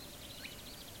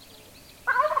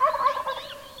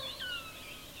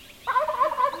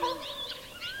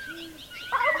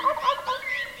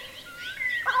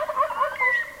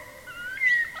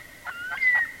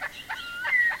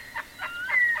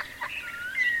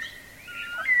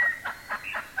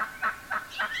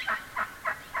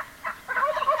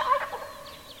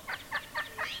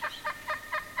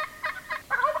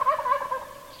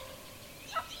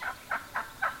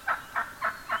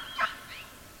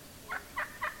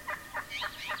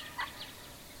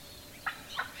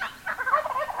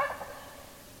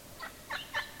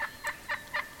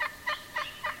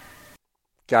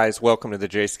Guys, welcome to the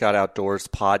J. Scott Outdoors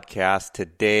podcast.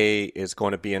 Today is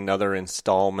going to be another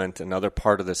installment, another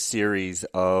part of the series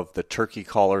of the Turkey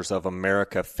Callers of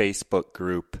America Facebook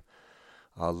group.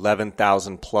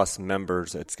 11,000 plus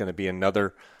members. It's going to be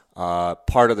another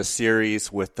part of the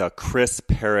series with Chris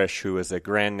Parrish, who is a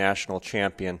Grand National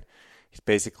Champion. He's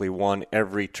basically won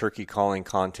every turkey calling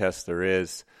contest there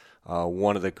is.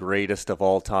 One of the greatest of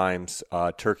all times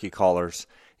turkey callers.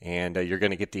 And you're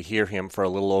going to get to hear him for a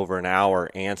little over an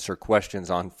hour answer questions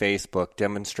on Facebook,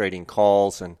 demonstrating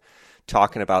calls and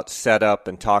talking about setup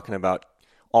and talking about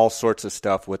all sorts of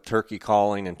stuff with turkey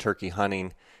calling and turkey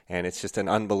hunting. And it's just an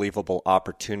unbelievable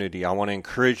opportunity. I want to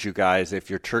encourage you guys, if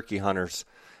you're turkey hunters,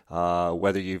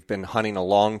 whether you've been hunting a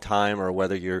long time or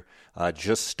whether you're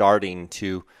just starting,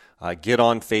 to get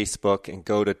on Facebook and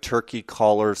go to Turkey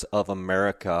Callers of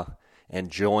America and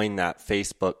join that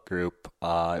Facebook group.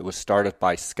 It was started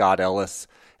by Scott Ellis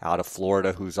out of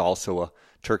Florida, who's also a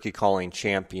turkey calling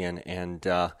champion, and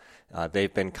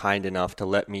they've been kind enough to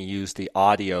let me use the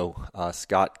audio.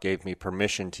 Scott gave me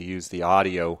permission to use the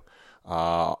audio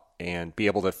and be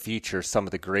able to feature some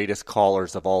of the greatest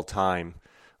callers of all time,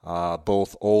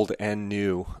 both old and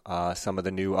new, some of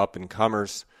the new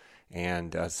up-and-comers,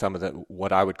 and some of the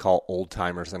what I would call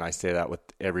old-timers, and I say that with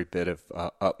every bit of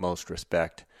utmost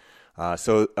respect.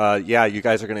 So you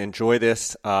guys are going to enjoy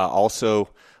this. Also,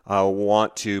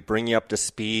 want to bring you up to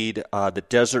speed. The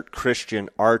Desert Christian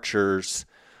Archers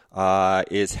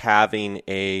is having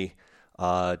a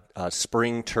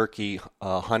spring turkey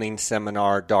hunting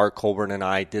seminar. Dar Colburn and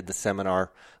I did the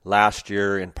seminar last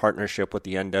year in partnership with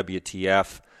the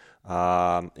NWTF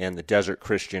and the Desert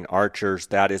Christian Archers.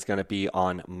 That is going to be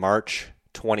on March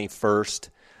 21st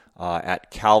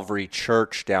at Calvary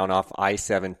Church down off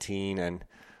I-17, and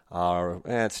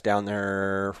it's down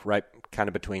there right kind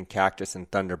of between Cactus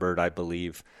and Thunderbird, I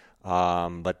believe.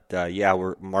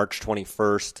 We're March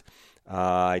 21st.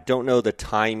 I don't know the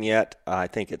time yet. I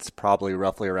think it's probably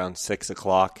roughly around 6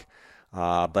 o'clock.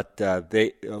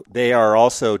 They are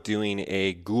also doing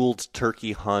a Gould's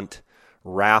Turkey Hunt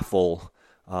raffle.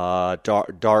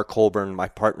 Dar Colburn, my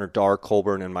partner Dar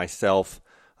Colburn, and myself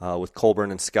with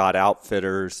Colburn and Scott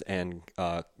Outfitters and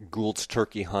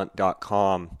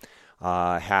GouldsTurkeyHunt.com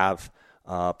have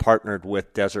partnered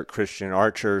with Desert Christian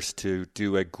Archers to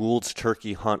do a Gould's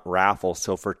Turkey Hunt raffle.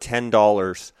 So for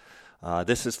 $10,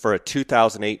 this is for a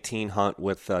 2018 hunt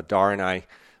with Dar and I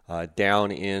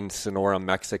down in Sonora,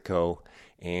 Mexico.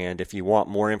 And if you want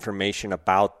more information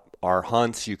about our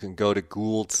hunts, you can go to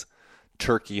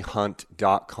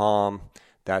GouldsTurkeyHunt.com.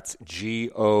 That's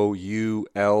GOULDS,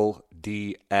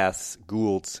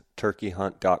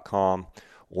 GouldsTurkeyHunt.com,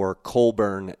 or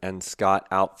Colburn and Scott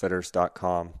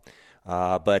Outfitters.com.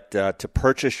 To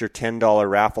purchase your $10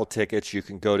 raffle tickets, you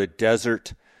can go to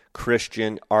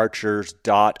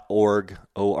desertchristianarchers.org,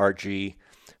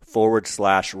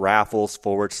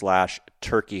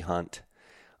 /raffles/turkey hunt.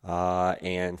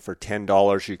 And for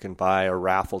 $10, you can buy a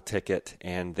raffle ticket,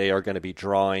 and they are going to be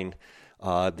drawing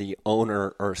the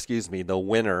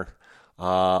winner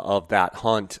of that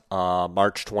hunt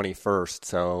March 21st.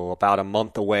 So about a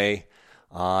month away.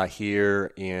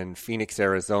 Here in Phoenix,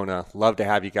 Arizona. Love to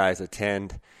have you guys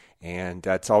attend, and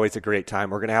it's always a great time.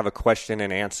 We're going to have a question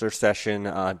and answer session.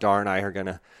 Dar and I are going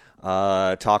to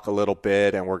talk a little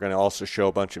bit, and we're going to also show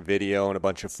a bunch of video and a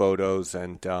bunch of photos,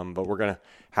 but we're going to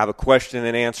have a question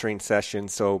and answering session,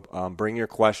 so bring your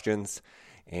questions,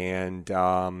 and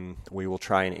we will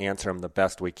try and answer them the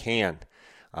best we can.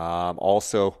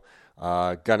 Also,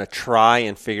 going to try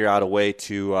and figure out a way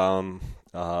to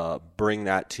bring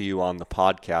that to you on the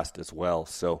podcast as well.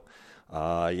 So,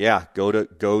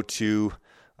 go to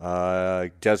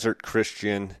Desert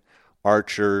Christian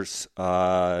Archers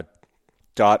 .org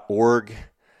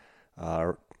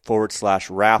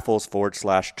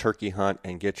 /raffles/turkey hunt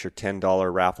and get your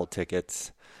 $10 raffle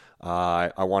tickets.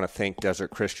 I want to thank Desert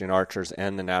Christian Archers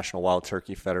and the National Wild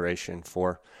Turkey Federation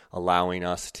for allowing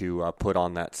us to put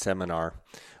on that seminar.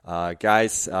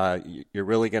 Guys, you're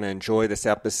really going to enjoy this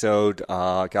episode.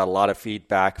 Got a lot of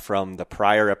feedback from the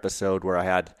prior episode where I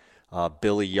had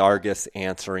Billy Yargis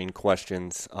answering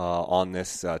questions on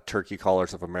this Turkey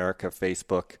Callers of America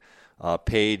Facebook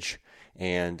page.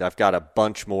 And I've got a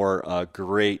bunch more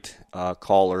great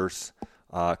callers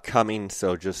coming,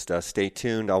 so just stay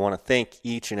tuned. I want to thank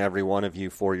each and every one of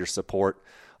you for your support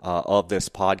of this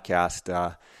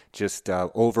podcast. Just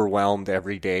overwhelmed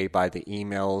every day by the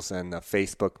emails and the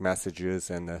Facebook messages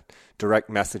and the direct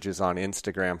messages on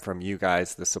Instagram from you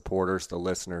guys, the supporters, the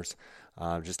listeners.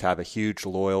 Just have a huge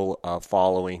loyal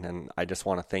following, and I just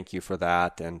want to thank you for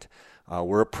that. And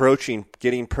we're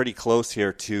getting pretty close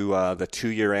here to the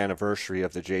 2-year anniversary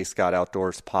of the J. Scott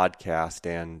Outdoors podcast,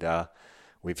 and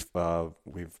we've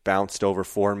bounced over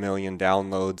 4 million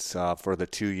downloads for the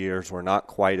 2 years. We're not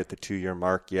quite at the 2-year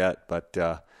mark yet, but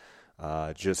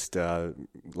just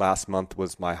last month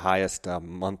was my highest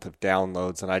month of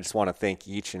downloads, and I just want to thank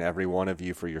each and every one of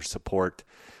you for your support.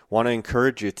 Want to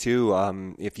encourage you too,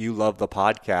 if you love the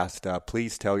podcast,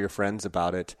 please tell your friends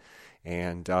about it.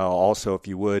 And also, if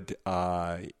you would, go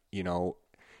on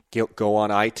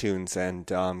iTunes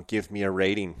and give me a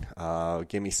rating,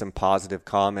 give me some positive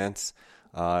comments,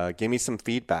 give me some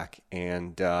feedback,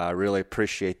 and I really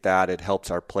appreciate that. It helps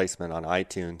our placement on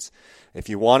iTunes. If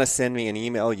you want to send me an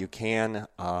email, you can.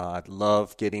 I'd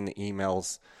love getting the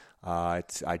emails. I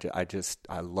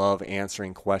love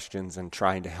answering questions and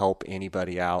trying to help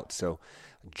anybody out. So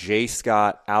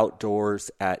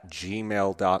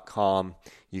jscottoutdoors@gmail.com.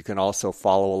 You can also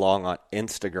follow along on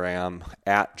Instagram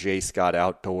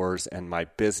 @jscottoutdoors and my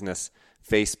business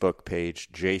Facebook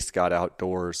page, J. Scott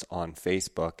Outdoors on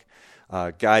Facebook.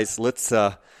 Guys, let's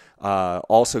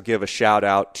also give a shout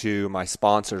out to my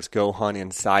sponsors, Go Hunt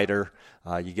Insider.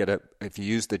 If you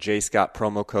use the J. Scott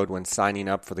promo code when signing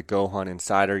up for the Go Hunt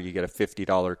Insider, you get a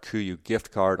 $50 KUIU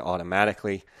gift card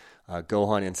automatically. Go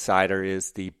Hunt Insider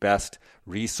is the best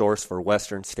resource for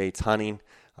Western States hunting,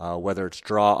 whether it's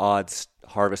draw odds,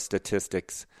 harvest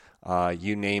statistics,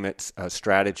 you name it,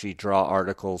 strategy, draw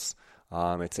articles.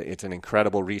 It's an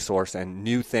incredible resource, and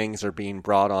new things are being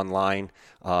brought online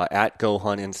at Go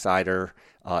Hunt Insider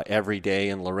every day.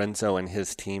 And Lorenzo and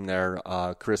his team there,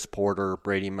 Chris Porter,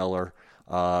 Brady Miller,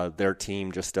 their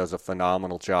team just does a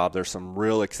phenomenal job. There's some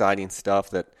real exciting stuff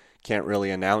that can't really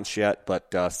announce yet,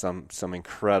 but some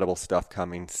incredible stuff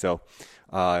coming. So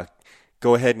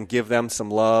go ahead and give them some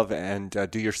love, and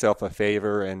do yourself a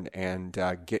favor and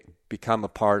become a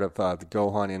part of the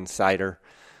Go Hunt Insider.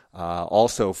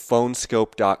 Also,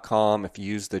 phonescope.com. If you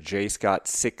use the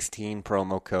JScott16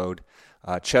 promo code,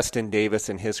 Cheston Davis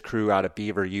and his crew out of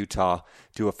Beaver, Utah,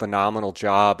 do a phenomenal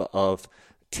job of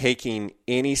taking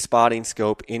any spotting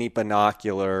scope, any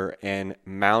binocular, and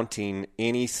mounting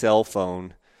any cell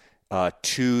phone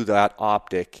to that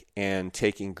optic and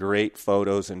taking great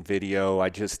photos and video. I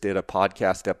just did a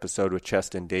podcast episode with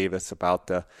Cheston Davis about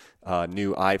the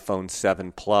new iPhone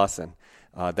 7 Plus, and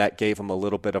that gave him a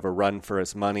little bit of a run for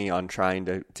his money on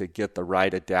trying to get the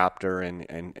right adapter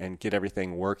and get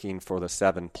everything working for the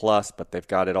 7 Plus, but they've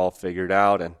got it all figured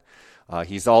out. And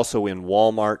he's also in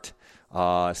Walmart.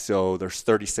 So there's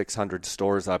 3,600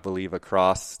 stores, I believe,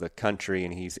 across the country,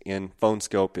 and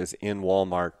PhoneScope is in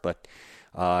Walmart. But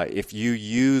if you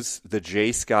use the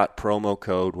JScott promo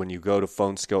code when you go to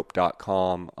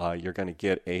phonescope.com, you're going to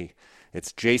get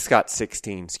it's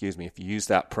JScott16, excuse me. If you use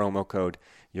that promo code,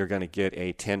 you're going to get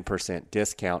a 10%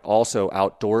 discount. Also,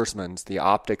 Outdoorsman's, the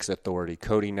Optics Authority,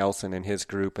 Cody Nelson and his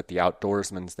group at the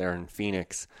Outdoorsman's there in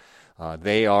Phoenix.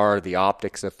 They are the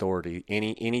Optics Authority.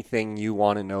 Anything you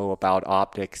want to know about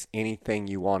optics, anything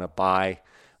you want to buy,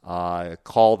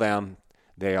 call them.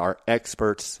 They are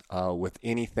experts with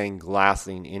anything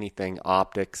glassing, anything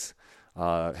optics.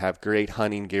 Have great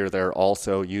hunting gear there.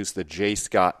 Also, use the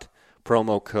JScott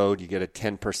promo code. You get a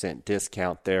 10%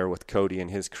 discount there with Cody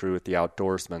and his crew at the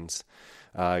Outdoorsman's.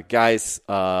 Guys,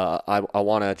 I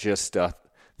want to just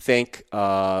thank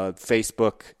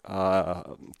Facebook,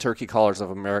 Turkey Callers of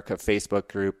America Facebook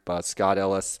group, Scott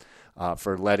Ellis,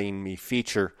 for letting me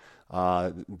feature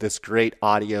this great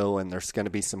audio, and there's going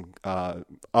to be some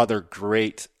other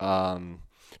great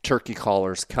turkey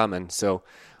callers coming. So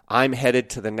I'm headed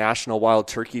to the National Wild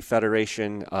Turkey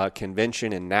Federation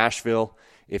convention in Nashville.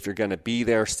 If you're going to be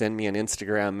there, send me an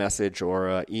Instagram message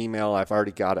or email. I've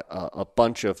already got a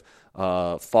bunch of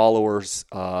followers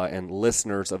and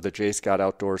listeners of the J. Scott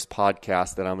Outdoors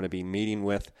podcast that I'm going to be meeting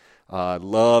with.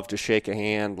 Love to shake a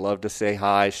hand, love to say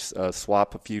hi,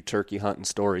 swap a few turkey hunting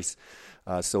stories.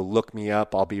 So look me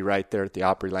up. I'll be right there at the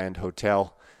Opryland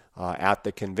Hotel at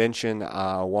the convention.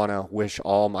 I want to wish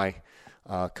all my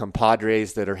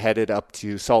compadres that are headed up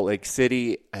to Salt Lake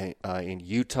City in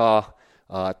Utah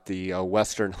at the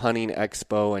Western Hunting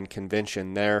Expo and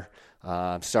convention there.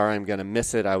 I'm sorry I'm going to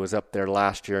miss it. I was up there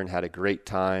last year and had a great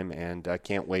time, and I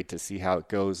can't wait to see how it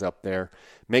goes up there.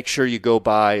 Make sure you go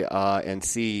by and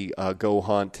see Go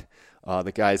Hunt.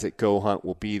 The guys at Go Hunt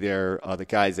will be there. The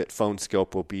guys at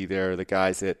PhoneScope will be there. The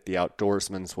guys at the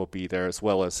Outdoorsman's will be there, as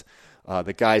well as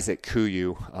the guys at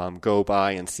KUIU. Go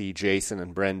by and see Jason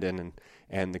and Brendan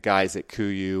and the guys at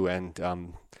KUIU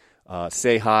and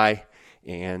say hi.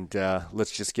 And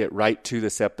let's just get right to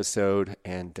this episode.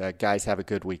 And guys, have a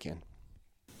good weekend.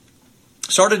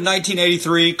 Started in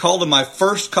 1983, called in my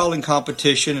first calling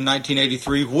competition in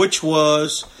 1983, which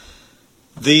was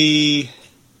I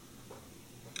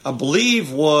believe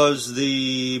was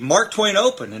the Mark Twain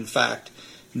Open, in fact.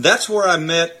 That's where I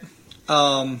met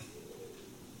Walter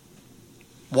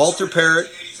Parrott.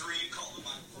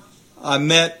 I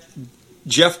met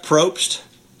Jeff Probst.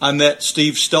 I met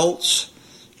Steve Stoltz.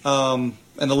 And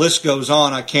the list goes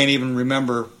on. I can't even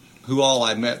remember who all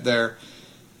I met there.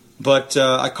 But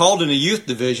I called in a youth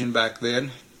division back then.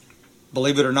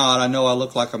 Believe it or not, I know I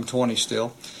look like I'm 20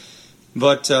 still.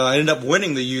 But I ended up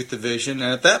winning the youth division.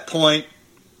 And at that point,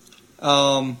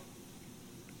 I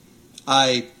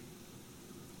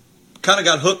kind of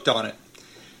got hooked on it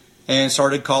and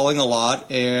started calling a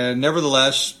lot. And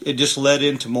nevertheless, it just led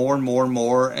into more and more and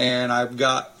more. And I've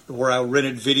got where I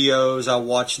rented videos. I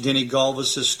watched Denny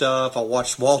Galvis' stuff. I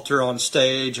watched Walter on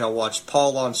stage. I watched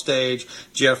Paul on stage.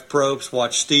 Jeff Probst.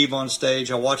 Watched Steve on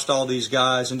stage. I watched all these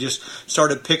guys and just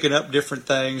started picking up different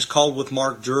things. Called with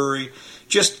Mark Drury.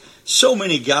 Just so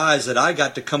many guys that I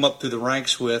got to come up through the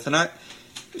ranks with. And I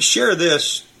share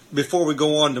this before we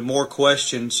go on to more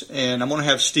questions. And I'm going to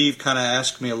have Steve kind of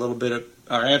ask me a little bit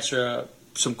or answer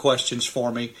some questions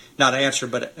for me. Not answer,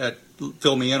 but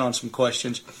fill me in on some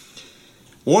questions.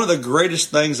 One of the greatest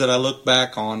things that I look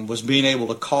back on was being able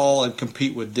to call and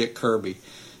compete with Dick Kirby.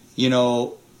 You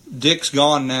know, Dick's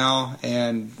gone now,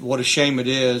 and what a shame it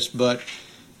is, but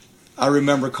I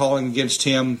remember calling against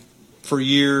him for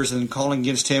years and calling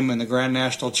against him in the Grand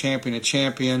National Champion of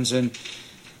Champions. And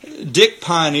Dick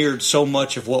pioneered so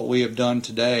much of what we have done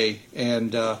today,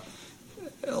 and a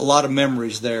lot of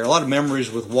memories there. A lot of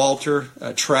memories with Walter,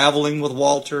 traveling with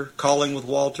Walter, calling with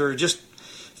Walter, just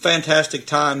fantastic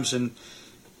times. And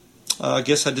I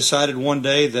guess I decided one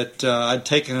day that I'd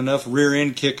taken enough rear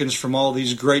end kickings from all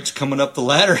these greats coming up the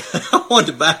ladder. I wanted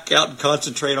to back out and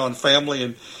concentrate on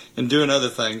family and doing other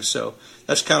things. So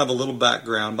that's kind of a little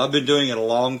background. I've been doing it a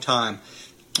long time.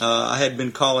 I had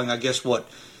been calling, I guess,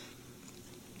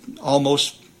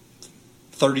 almost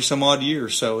 30 some odd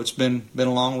years. So it's been a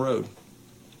long road.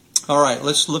 All right,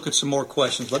 let's look at some more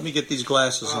questions. Let me get these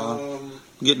glasses on.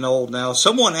 I'm getting old now.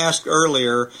 Someone asked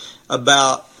earlier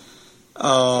about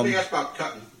somebody asked about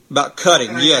cutting. About cutting,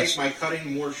 How can I yes. make my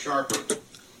cutting more sharper?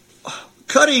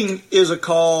 Cutting is a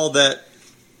call that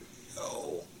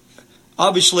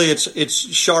obviously it's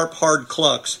sharp, hard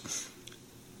clucks.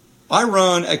 I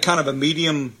run a kind of a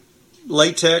medium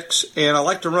latex, and I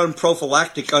like to run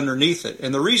prophylactic underneath it.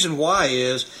 And the reason why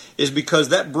is because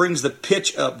that brings the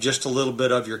pitch up just a little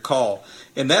bit of your call.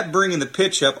 And that bringing the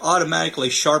pitch up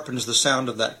automatically sharpens the sound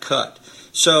of that cut.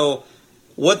 So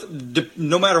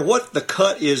no matter what the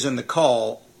cut is in the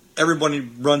call, everybody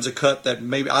runs a cut that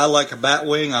maybe I like a bat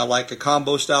wing, I like a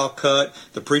combo style cut.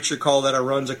 The preacher call that I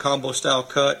run's a combo style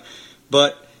cut.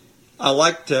 But I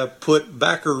like to put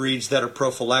backer reeds that are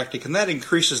prophylactic, and that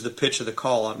increases the pitch of the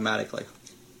call automatically.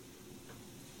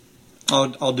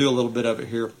 I'll do a little bit of it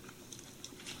here.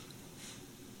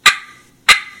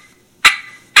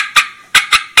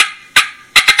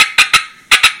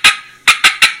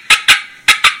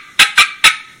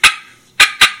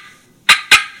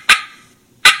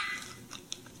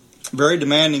 Very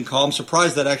demanding call. I'm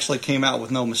surprised that actually came out with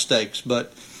no mistakes,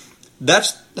 but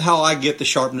that's how I get the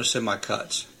sharpness in my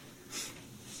cuts.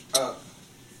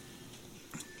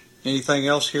 Anything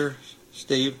else here,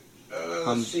 Steve?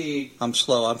 Let's see. I'm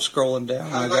slow. I'm scrolling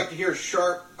down. I'd like to hear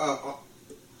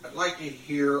I'd like to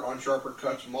hear on sharper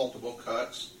cuts, multiple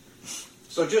cuts.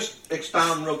 So just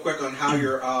expound real quick on how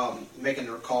you're making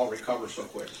the call recover so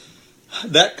quick.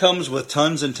 That comes with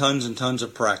tons and tons and tons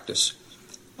of practice.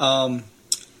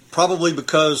 Probably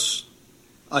because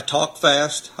I talk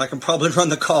fast. I can probably run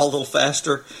the call a little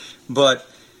faster, but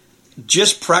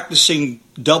just practicing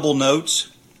double notes.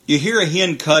 You hear a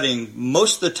hen cutting,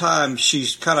 most of the time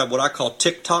she's kind of what I call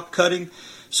tick-tock cutting.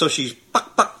 So she's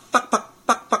buck, buck, buck, buck,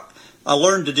 buck, buck. I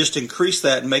learned to just increase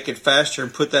that and make it faster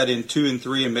and put that in 2 and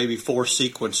 3 and maybe 4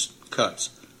 sequence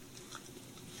cuts.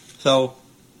 So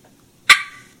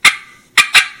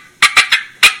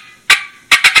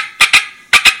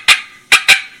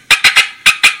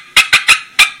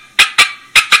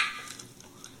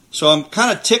I'm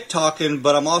kind of tick-tocking,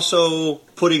 but I'm also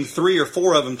putting 3 or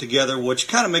 4 of them together, which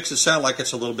kind of makes it sound like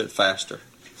it's a little bit faster.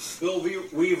 Bill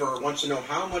Weaver wants to know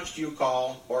how much do you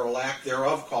call, or lack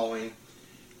thereof calling,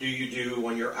 do you do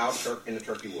when you're out in the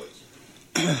turkey woods?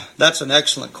 That's an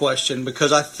excellent question,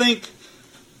 because I think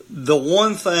the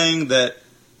one thing that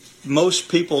most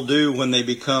people do when they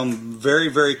become very,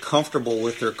 very comfortable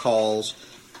with their calls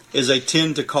is they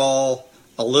tend to call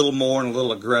a little more and a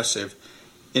little aggressive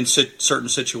in certain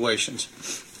situations.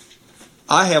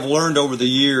 I have learned over the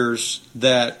years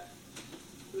that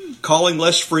calling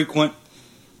less frequent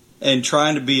and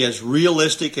trying to be as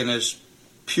realistic and as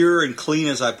pure and clean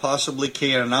as I possibly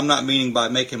can, and I'm not meaning by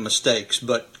making mistakes,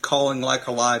 but calling like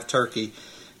a live turkey,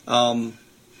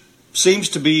 seems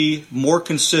to be more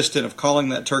consistent of calling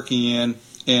that turkey in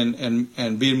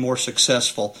and being more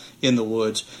successful in the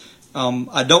woods.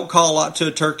 I don't call a lot to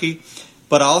a turkey,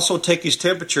 but I also take his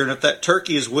temperature, and if that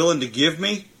turkey is willing to give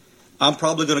me, I'm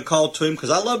probably going to call to him because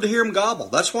I love to hear him gobble.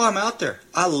 That's why I'm out there.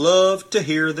 I love to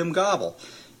hear them gobble.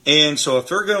 And so if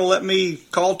they're going to let me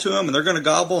call to them and they're going to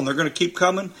gobble and they're going to keep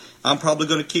coming, I'm probably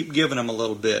going to keep giving them a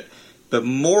little bit. But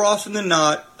more often than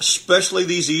not, especially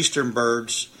these eastern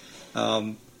birds,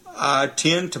 I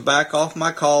tend to back off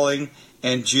my calling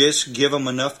and just give them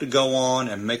enough to go on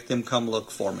and make them come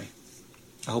look for me.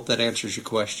 I hope that answers your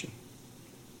question.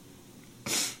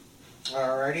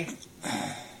 Alrighty.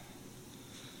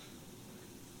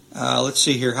 Let's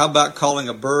see here. How about calling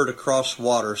a bird across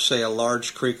water, say a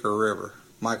large creek or river?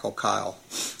 Michael Kyle.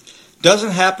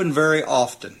 Doesn't happen very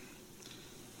often.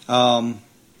 I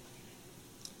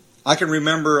can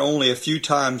remember only a few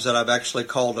times that I've actually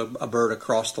called a bird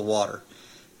across the water.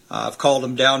 I've called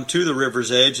them down to the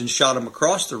river's edge and shot them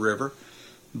across the river,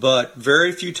 but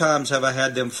very few times have I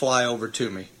had them fly over to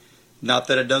me. Not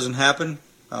that it doesn't happen.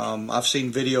 I've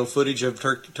seen video footage of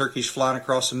turkeys flying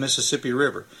across the Mississippi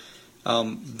River.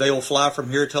 They will fly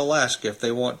from here to Alaska if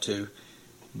they want to,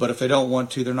 but if they don't want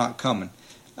to, they're not coming.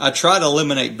 I try to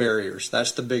eliminate barriers.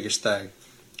 That's the biggest thing.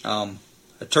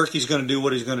 A turkey's going to do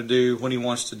what he's going to do when he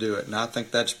wants to do it, and I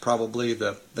think that's probably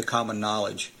the common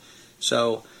knowledge.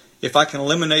 So if I can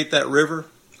eliminate that river,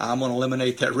 I'm going to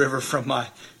eliminate that river from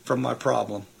my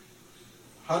problem.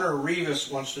 Hunter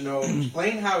Rivas wants to know,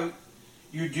 explain how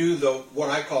you do what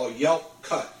I call Yelp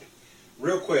cut.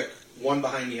 Real quick, one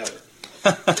behind the other.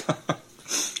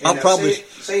 I'll probably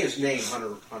say his name,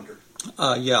 Hunter.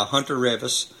 Yeah, Hunter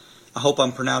Rivas. I hope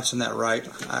I'm pronouncing that right.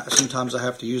 Sometimes I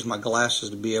have to use my glasses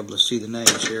to be able to see the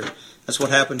names here. That's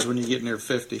what happens when you get near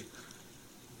 50.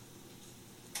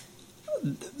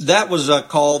 That was a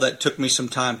call that took me some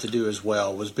time to do as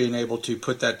well, was being able to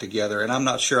put that together. And I'm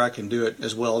not sure I can do it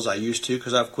as well as I used to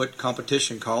because I've quit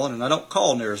competition calling and I don't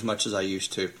call near as much as I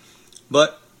used to.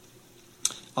 But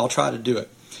I'll try to do it.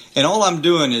 And all I'm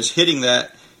doing is hitting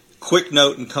that quick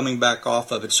note and coming back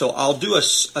off of it. So I'll do a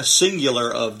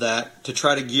singular of that to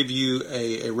try to give you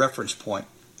a reference point.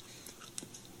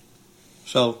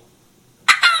 So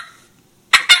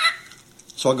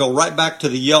I'll go right back to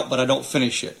the yelp, but I don't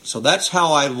finish it. So that's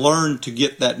how I learned to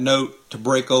get that note to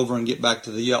break over and get back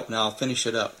to the yelp. Now I'll finish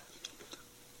it up.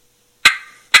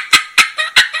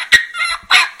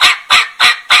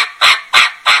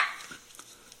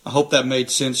 I hope that made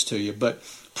sense to you. But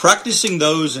practicing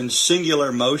those in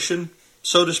singular motion,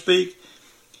 so to speak,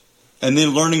 and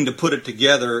then learning to put it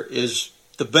together is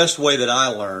the best way that I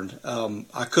learned.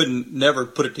 I couldn't never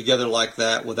put it together like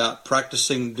that without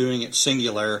practicing doing it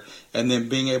singular and then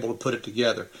being able to put it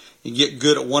together. You get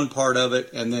good at one part of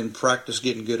it and then practice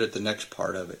getting good at the next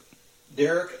part of it.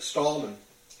 Derek Stallman.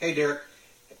 Hey, Derek.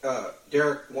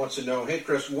 Derek wants to know, hey,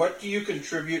 Chris, what do you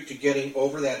contribute to getting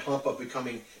over that hump of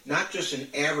becoming not just an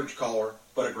average caller,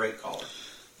 but a great caller?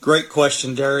 Great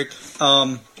question, Derek.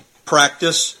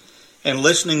 Practice and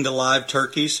listening to live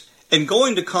turkeys and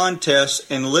going to contests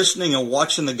and listening and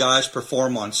watching the guys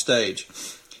perform on stage.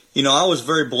 You know, I was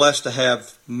very blessed to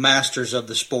have masters of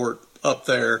the sport up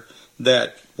there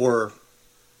that were,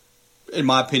 in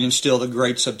my opinion, still the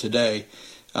greats of today.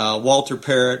 Walter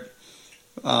Parrott,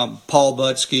 Paul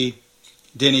Butsky,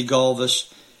 Denny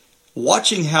Gulvis.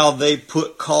 Watching how they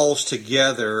put calls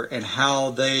together and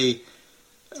how they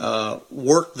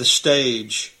work the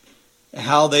stage,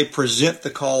 how they present the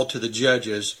call to the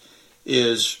judges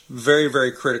is very,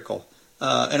 very critical.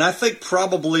 And I think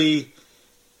probably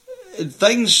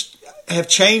things have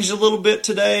changed a little bit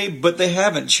today, but they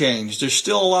haven't changed. There's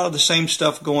still a lot of the same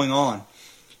stuff going on.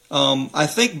 I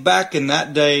think back in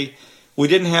that day, we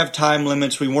didn't have time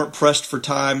limits. We weren't pressed for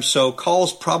time, so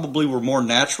calls probably were more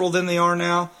natural than they are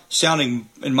now, sounding,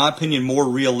 in my opinion, more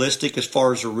realistic as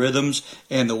far as the rhythms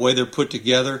and the way they're put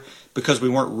together because we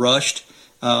weren't rushed.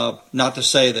 Not to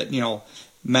say that,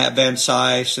 Matt Van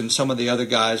Sice and some of the other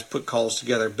guys put calls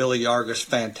together, Billy Yargus,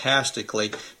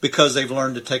 fantastically because they've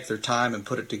learned to take their time and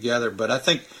put it together. But I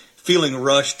think feeling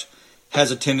rushed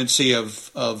has a tendency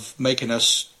of making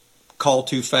us call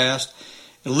too fast.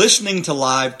 Listening to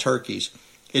live turkeys.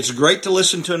 It's great to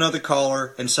listen to another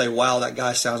caller and say, wow, that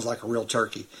guy sounds like a real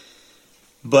turkey.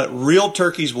 But real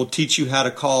turkeys will teach you how to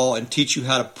call and teach you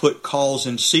how to put calls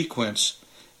in sequence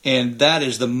And that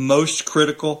is the most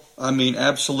critical,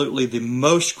 absolutely the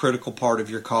most critical part of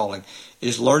your calling,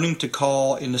 is learning to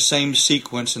call in the same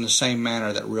sequence, in the same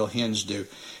manner that real hens do.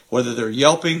 Whether they're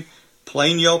yelping,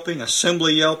 plain yelping,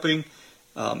 assembly yelping,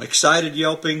 excited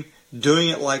yelping, doing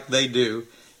it like they do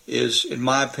is, in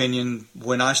my opinion,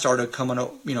 when I started going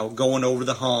over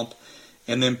the hump,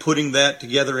 and then putting that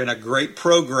together in a great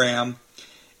program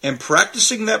and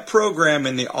practicing that program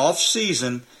in the off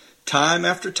season time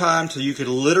after time till you could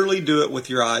literally do it with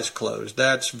your eyes closed.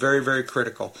 That's very, very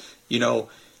critical.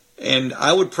 And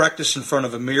I would practice in front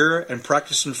of a mirror and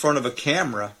practice in front of a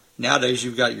camera. Nowadays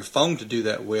you've got your phone to do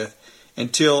that with,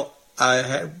 until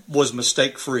I was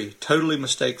mistake-free, totally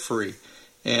mistake-free.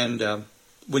 And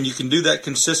when you can do that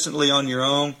consistently on your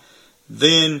own,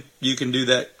 then you can do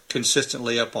that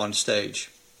consistently up on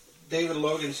stage. David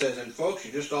Logan says, and folks,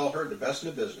 you just all heard the best in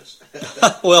the business.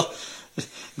 Well,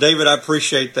 David, I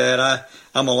appreciate that.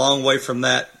 I'm a long way from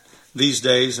that these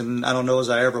days, and I don't know as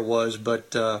I ever was,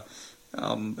 but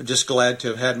just glad to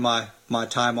have had my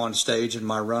time on stage and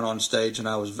my run on stage, and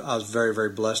I was very, very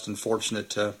blessed and fortunate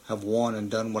to have won and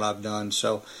done what I've done.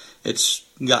 So it's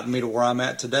gotten me to where I'm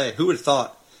at today. Who would have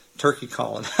thought turkey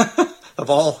calling? Of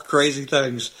all crazy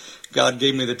things, God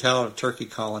gave me the talent of turkey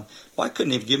calling. Why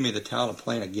couldn't He give me the talent of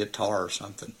playing a guitar or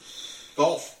something?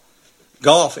 Golf.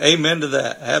 Amen to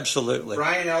that. Absolutely.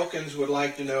 Brian Elkins would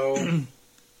like to know,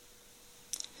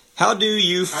 how do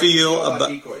you feel about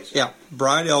decoys? Yeah,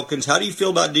 Brian Elkins, how do you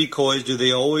feel about decoys? Do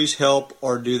they always help,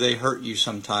 or do they hurt you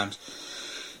sometimes?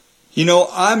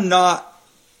 I'm not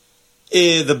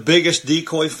the biggest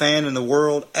decoy fan in the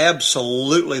world.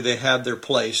 Absolutely, they have their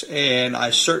place, and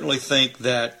I certainly think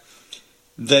that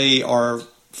they are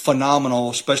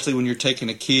phenomenal, especially when you're taking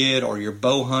a kid or you're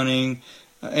bow hunting.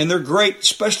 And they're great,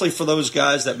 especially for those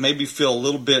guys that maybe feel a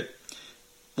little bit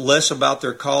less about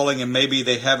their calling, and maybe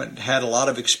they haven't had a lot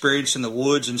of experience in the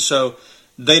woods, and so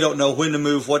they don't know when to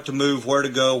move, what to move, where to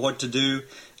go, what to do.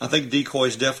 I think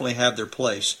decoys definitely have their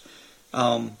place.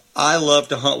 I love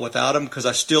to hunt without them because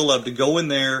I still love to go in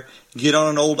there, get on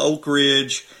an old oak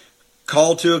ridge,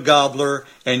 call to a gobbler,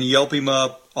 and yelp him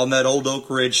up on that old oak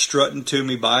ridge, strutting to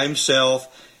me by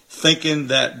himself, thinking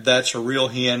that that's a real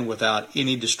hen without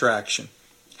any distraction.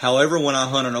 However, when I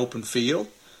hunt an open field,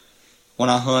 when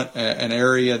I hunt an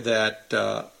area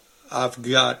that I've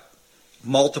got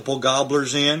multiple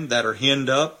gobblers in that are henned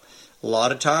up, a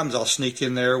lot of times I'll sneak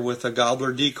in there with a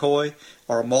gobbler decoy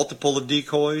or a multiple of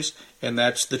decoys, and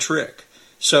that's the trick.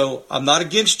 So I'm not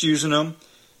against using them.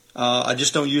 I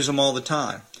just don't use them all the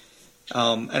time.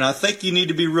 And I think you need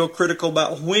to be real critical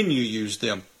about when you use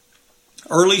them.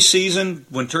 Early season,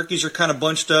 when turkeys are kind of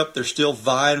bunched up, they're still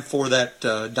vying for that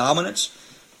dominance.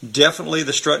 Definitely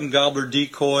the strut and gobbler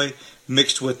decoy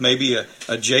mixed with maybe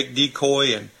a Jake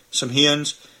decoy and some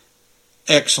hens.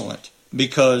 Excellent,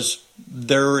 because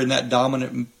they're in that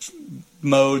dominant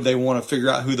mode. They want to figure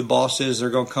out who the boss is.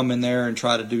 They're going to come in there and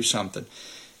try to do something.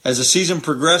 As the season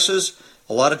progresses,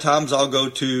 a lot of times I'll go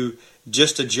to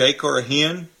just a Jake or a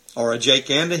hen, or a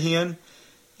Jake and a hen,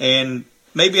 and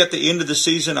maybe at the end of the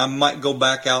season I might go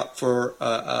back out for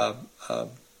a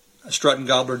strut and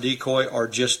gobbler decoy or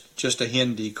just a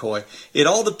hen decoy. It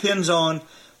all depends on,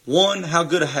 one, how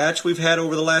good a hatch we've had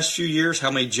over the last few years,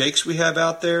 how many Jakes we have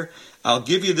out there. I'll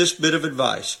give you this bit of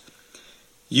advice.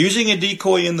 Using a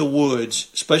decoy in the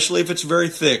woods, especially if it's very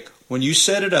thick, when you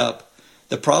set it up,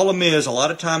 the problem is a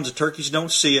lot of times the turkeys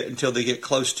don't see it until they get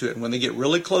close to it. And when they get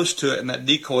really close to it and that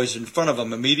decoy is in front of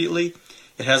them immediately,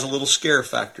 it has a little scare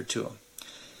factor to them.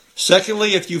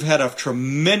 Secondly, if you've had a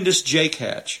tremendous Jake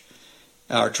hatch,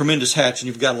 or tremendous hatch, and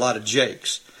you've got a lot of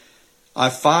Jakes, I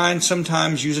find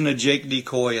sometimes using a Jake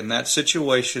decoy in that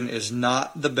situation is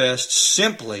not the best,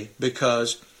 simply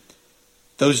because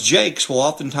those Jakes will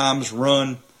oftentimes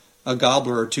run a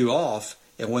gobbler or two off,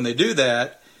 and when they do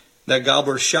that, that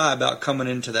gobbler's shy about coming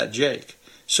into that Jake.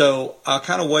 So I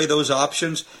kind of weigh those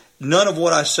options. None of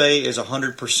what I say is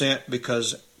 100%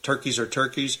 because turkeys are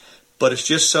turkeys, but it's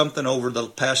just something over the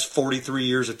past 43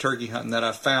 years of turkey hunting that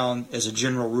I found, as a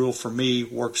general rule for me,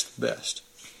 works the best.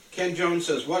 Ken Jones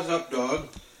says, "What's up, dog?"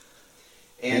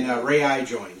 And Ray I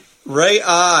joined. Ray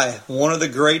I, one of the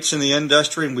greats in the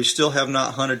industry, and we still have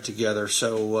not hunted together,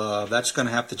 so that's going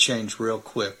to have to change real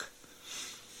quick.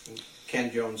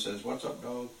 Ken Jones says, "What's up,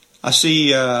 dog?" I see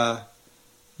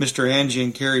Mr. Angie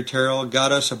and Carrie Terrell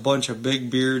got us a bunch of big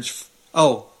beards.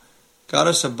 Got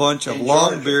us a bunch of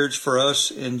long beards for us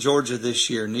in Georgia this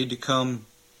year. Need to come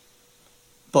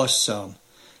bust some.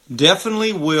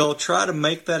 Definitely will try to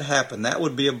make that happen. That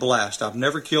would be a blast. I've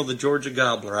never killed the Georgia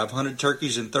gobbler. I've hunted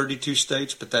turkeys in 32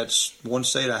 states, but that's one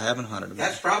state I haven't hunted.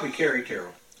 That's probably Carrie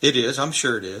Terrell. It is. I'm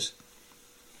sure it is.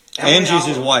 Angie's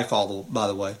his wife, by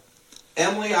the way.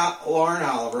 Emily Lauren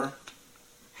Oliver,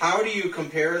 how do you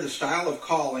compare the style of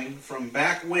calling from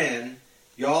back when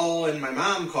y'all and my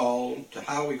mom called to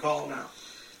how we call now?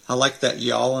 I like that,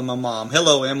 y'all and my mom.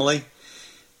 Hello, Emily.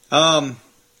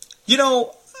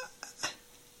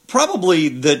 Probably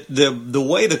the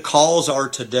way the calls are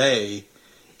today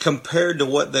compared to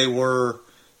what they were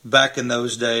back in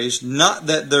those days, not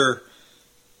that they're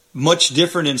much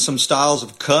different in some styles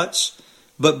of cuts,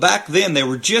 but back then they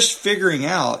were just figuring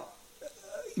out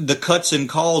the cuts and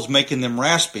calls, making them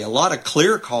raspy. A lot of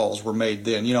clear calls were made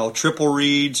then, triple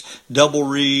reeds, double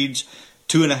reeds,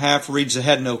 2.5 reeds that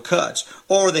had no cuts,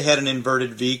 or they had an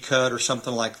inverted V cut or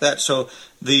something like that. So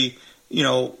the,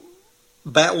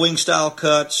 bat wing style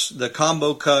cuts, the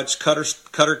combo cuts,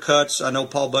 cutter cuts. I know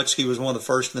Paul Butsky was one of the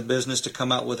first in the business to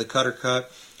come out with a cutter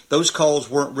cut. Those calls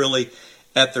weren't really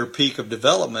at their peak of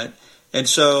development, and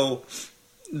so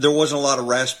there wasn't a lot of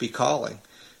raspy calling.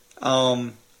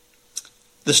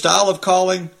 The style of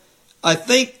calling, I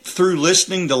think through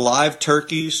listening to live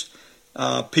turkeys,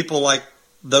 people like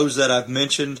those that I've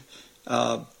mentioned,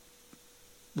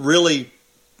 really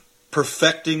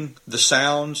perfecting the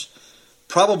sounds,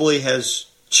 probably has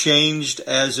changed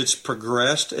as it's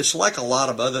progressed. It's like a lot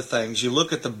of other things. You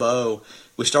look at the bow.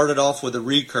 We started off with a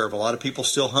recurve. A lot of people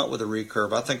still hunt with a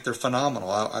recurve. I think they're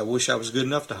phenomenal. I wish I was good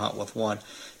enough to hunt with one.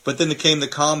 But then came the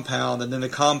compound, and then the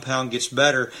compound gets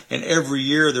better, and every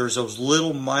year there's those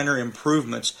little minor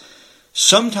improvements.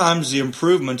 Sometimes the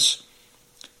improvements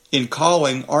in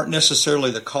calling aren't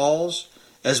necessarily the calls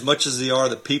as much as they are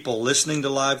the people listening to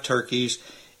live turkeys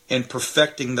and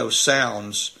perfecting those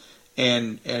sounds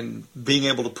and being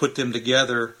able to put them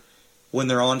together when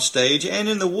they're on stage and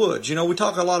in the woods. We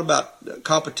talk a lot about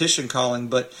competition calling,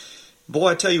 but boy,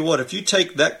 I tell you what, if you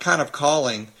take that kind of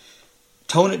calling,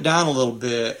 tone it down a little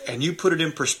bit, and you put it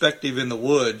in perspective in the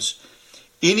woods,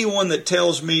 anyone that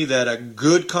tells me that a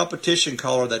good competition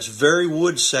caller that's very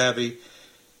wood savvy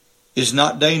is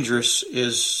not dangerous,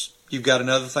 you've got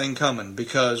another thing coming.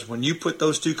 Because when you put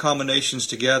those two combinations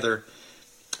together,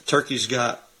 turkey's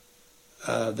got,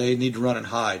 they need to run and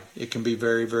hide. It can be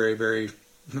very, very, very,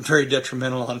 very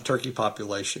detrimental on a turkey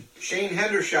population. Shane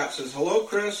Hendershot says, hello,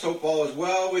 Chris. Hope all is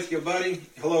well with you, buddy.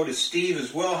 Hello to Steve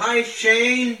as well. Hi,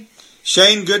 Shane.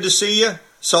 Shane, good to see you.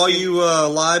 Saw you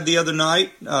live the other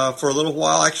night for a little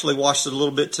while. Actually watched it a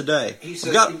little bit today. He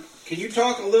says, can you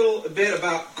talk a little bit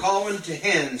about calling to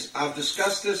hens? I've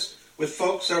discussed this with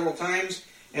folks several times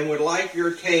and would like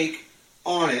your take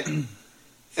on it.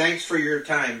 Thanks for your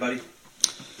time, buddy.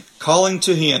 Calling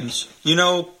to hens.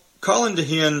 Calling to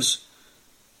hens,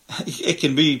 it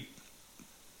can be,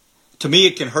 to me,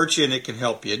 it can hurt you and it can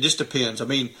help you. It just depends. I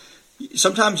mean,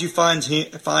 sometimes you find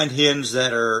hens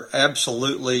that are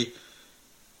absolutely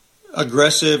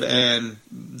aggressive and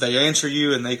they answer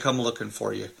you and they come looking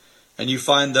for you. And you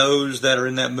find those that are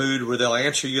in that mood where they'll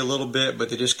answer you a little bit, but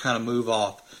they just kind of move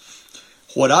off.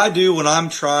 What I do when I'm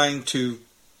trying to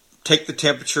take the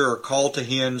temperature or call to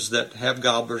hens that have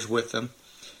gobblers with them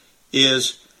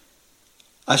is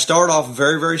I start off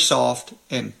very, very soft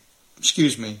and,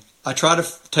 I try to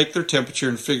take their temperature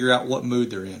and figure out what mood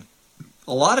they're in.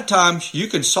 A lot of times you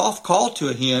can soft call to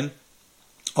a hen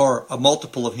or a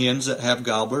multiple of hens that have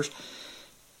gobblers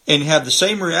and have the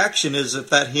same reaction as if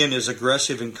that hen is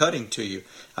aggressive and cutting to you.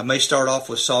 I may start off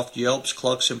with soft yelps,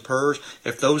 clucks, and purrs.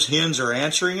 If those hens are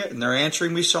answering it and they're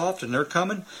answering me soft and they're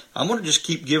coming, I'm going to just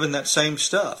keep giving that same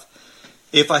stuff.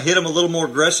 If I hit them a little more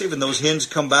aggressive and those hens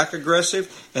come back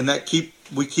aggressive and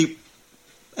we keep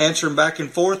answering back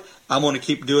and forth, I'm going to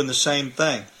keep doing the same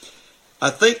thing. I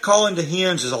think calling to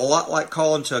hens is a lot like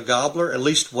calling to a gobbler, at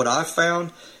least what I've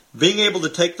found. Being able to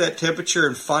take that temperature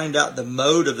and find out the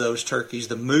mode of those turkeys,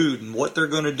 the mood, and what they're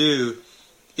going to do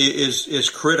is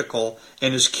critical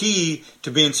and is key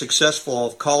to being successful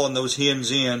of calling those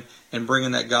hens in and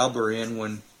bringing that gobbler in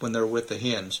when they're with the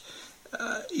hens.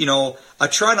 I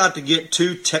try not to get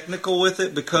too technical with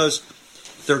it because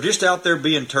they're just out there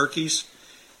being turkeys,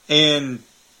 and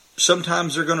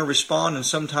sometimes they're going to respond and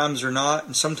sometimes they're not,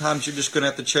 and sometimes you're just going to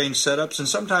have to change setups, and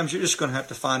sometimes you're just going to have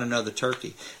to find another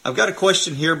turkey. I've got a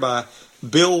question here by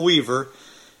Bill Weaver.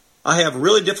 I have a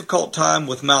really difficult time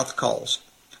with mouth calls.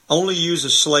 Only use a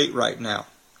slate right now.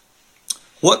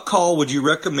 What call would you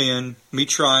recommend me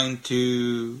trying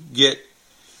to get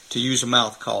to use a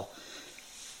mouth call?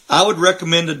 I would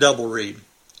recommend a double reed.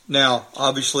 Now,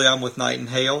 obviously I'm with Night and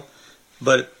Hail,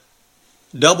 but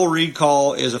double reed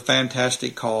call is a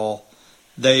fantastic call.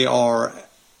 They are,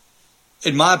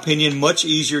 in my opinion, much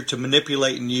easier to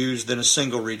manipulate and use than a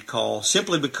single reed call,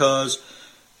 simply because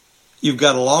you've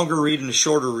got a longer reed and a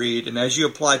shorter reed, and as you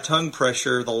apply tongue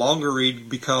pressure, the longer reed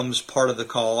becomes part of the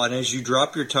call, and as you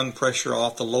drop your tongue pressure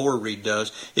off, the lower reed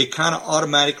does. It kind of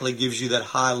automatically gives you that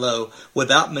high-low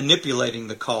without manipulating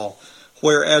the call.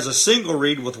 Whereas a single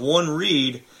reed with one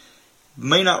reed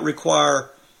may not require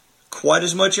quite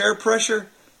as much air pressure,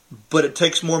 but it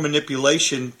takes more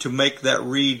manipulation to make that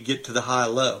reed get to the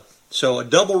high-low. So a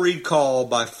double reed call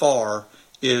by far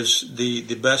is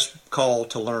the best call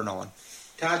to learn on.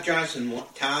 Todd Johnson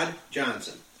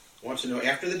wants to know,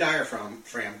 after the diaphragm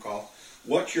call,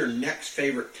 what's your next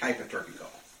favorite type of turkey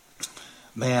call?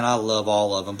 Man, I love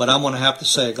all of them, but I'm going to have to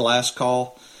say a glass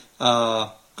call.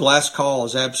 Glass call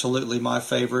is absolutely my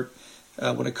favorite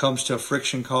when it comes to a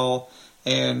friction call,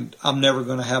 and I'm never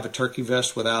going to have a turkey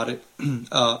vest without it.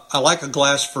 I like a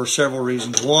glass for several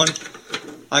reasons. One,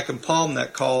 I can palm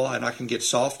that call and I can get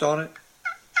soft on it.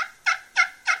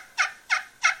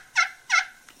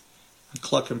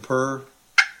 Cluck and purr.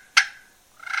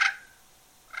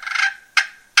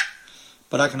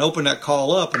 But I can open that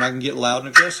call up and I can get loud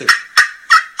and aggressive.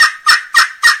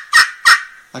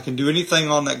 I can do anything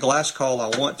on that glass call I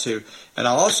want to. And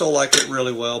I also like it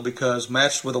really well because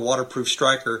matched with a waterproof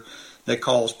striker, that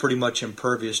call is pretty much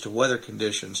impervious to weather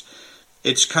conditions.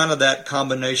 It's kind of that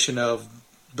combination of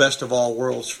best of all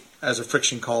worlds as a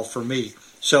friction call for me.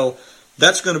 So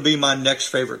that's going to be my next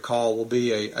favorite call, will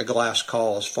be a glass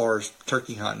call as far as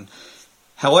turkey hunting.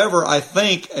 However, I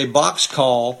think a box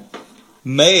call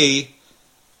may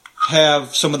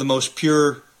have some of the most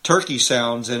pure turkey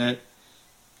sounds in it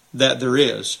that there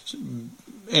is.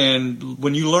 And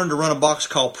when you learn to run a box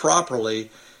call properly,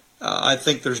 I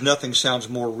think there's nothing sounds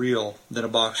more real than a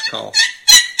box call.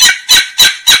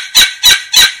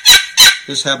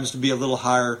 This happens to be a little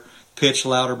higher pitch,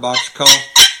 louder box call.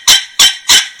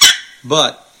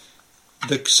 But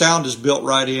the sound is built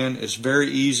right in. It's very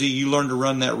easy. You learn to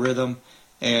run that rhythm,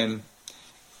 and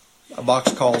a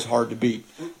box call is hard to beat.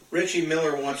 Richie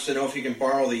Miller wants to know if you can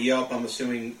borrow the yelp, I'm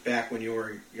assuming, back when you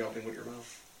were yelping with your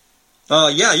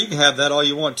mouth. Yeah, you can have that all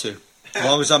you want to, as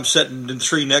long as I'm sitting in the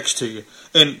tree next to you.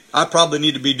 And I probably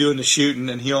need to be doing the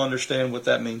shooting, and he'll understand what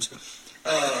that means.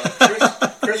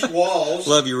 Chris Walls.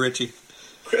 Love you, Richie.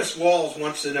 Chris Walls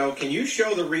wants to know, can you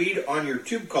show the read on your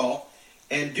tube call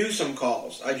and do some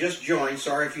calls? I just joined.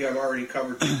 Sorry if you have already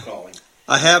covered tube calling.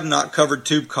 I have not covered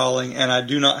tube calling, and I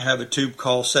do not have a tube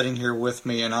call sitting here with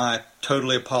me, and I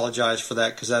totally apologize for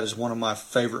that because that is one of my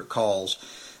favorite calls.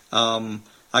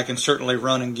 I can certainly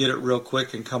run and get it real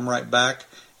quick and come right back,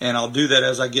 and I'll do that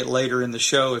as I get later in the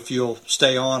show. If you'll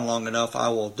stay on long enough, I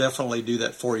will definitely do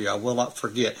that for you. I will not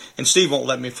forget. And Steve won't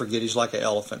let me forget. He's like an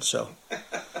elephant, so.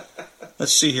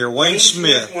 Let's see here. Wayne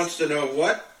Smith wants to know,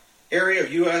 what area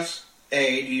of USA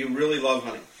do you really love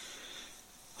hunting?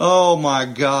 Oh, my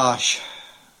gosh.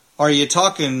 Are you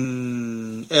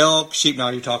talking elk, sheep? No,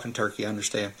 you're talking turkey, I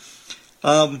understand.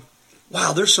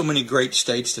 Wow, there's so many great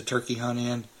states to turkey hunt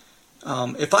in.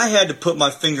 If I had to put my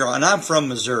finger on, and I'm from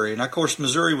Missouri, and of course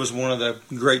Missouri was one of the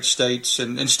great states,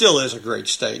 and still is a great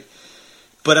state.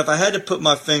 But if I had to put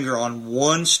my finger on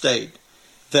one state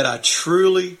that I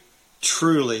truly,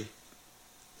 truly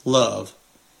love,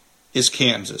 is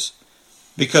Kansas.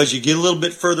 Because you get a little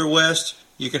bit further west,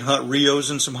 you can hunt Rios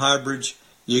and some hybrids.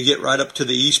 You get right up to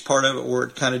the east part of it where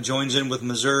it kind of joins in with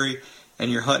Missouri,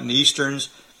 and you're hunting easterns.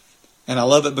 And I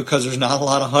love it because there's not a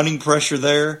lot of hunting pressure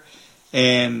there,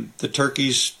 and the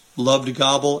turkeys love to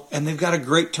gobble, and they've got a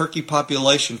great turkey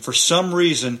population. For some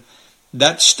reason,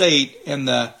 that state and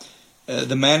the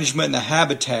management and the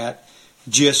habitat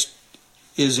just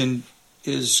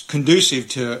is conducive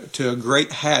to a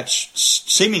great hatch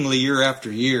seemingly year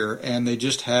after year, and they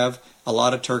just have a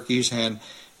lot of turkeys. And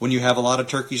when you have a lot of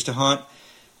turkeys to hunt,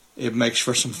 it makes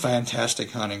for some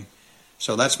fantastic hunting.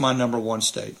 So that's my number one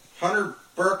state. Hunter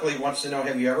Berkeley wants to know,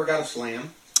 have you ever got a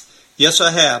slam? Yes,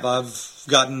 I have. I've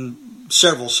gotten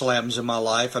several slams in my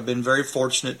life. I've been very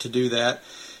fortunate to do that.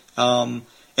 And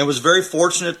was very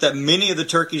fortunate that many of the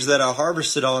turkeys that I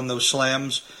harvested on those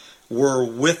slams were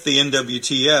with the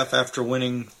NWTF after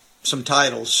winning some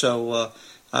titles. So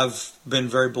I've been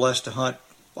very blessed to hunt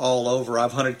all over.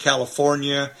 I've hunted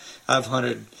California. I've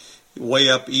hunted way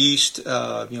up east,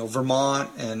 Vermont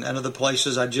and other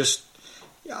places. I just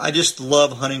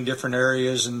love hunting different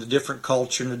areas and the different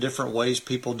culture and the different ways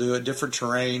people do it, different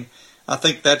terrain. I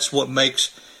think that's what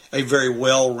makes a very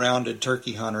well-rounded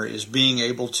turkey hunter, is being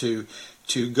able to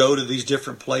go to these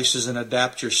different places and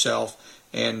adapt yourself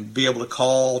and be able to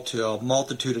call to a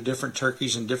multitude of different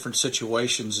turkeys in different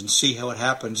situations and see how it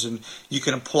happens. And you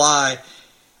can apply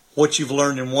what you've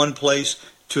learned in one place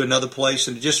to another place,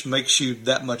 and it just makes you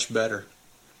that much better.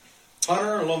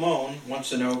 Hunter Lamone wants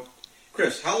to know,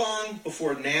 Chris, how long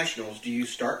before nationals do you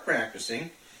start practicing?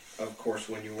 Of course,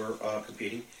 when you were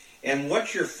competing. And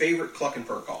what's your favorite cluck and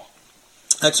purr call?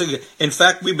 In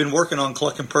fact, we've been working on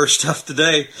cluck and purr stuff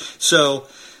today. So,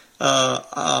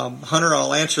 Hunter,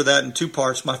 I'll answer that in two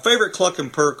parts. My favorite cluck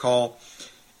and purr call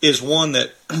is one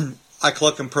that I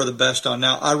cluck and purr the best on.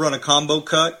 Now, I run a combo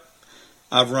cut.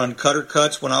 I've run cutter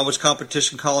cuts. When I was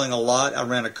competition calling a lot, I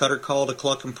ran a cutter call to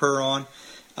cluck and purr on.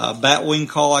 Bat wing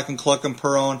call I can cluck and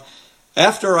purr on.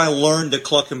 After I learned to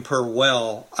cluck and purr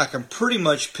well, I can pretty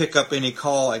much pick up any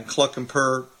call and cluck and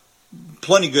purr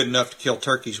plenty good enough to kill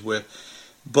turkeys with.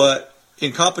 But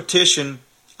in competition,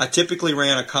 I typically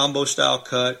ran a combo style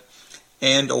cut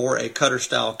and or a cutter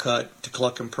style cut to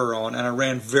cluck and purr on, and I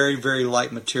ran very, very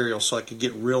light material so I could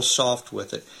get real soft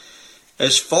with it.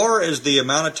 As far as the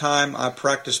amount of time I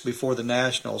practiced before the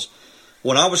Nationals,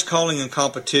 when I was calling in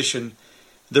competition,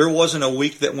 there wasn't a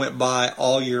week that went by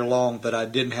all year long that I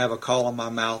didn't have a call in my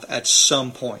mouth at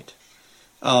some point.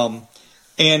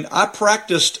 And I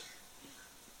practiced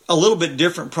a little bit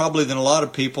different probably than a lot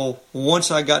of people. Once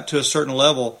I got to a certain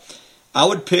level, I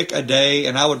would pick a day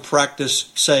and I would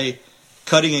practice, say,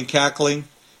 cutting and cackling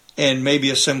and maybe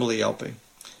assembly yelping.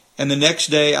 And the next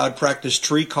day I would practice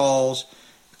tree calls,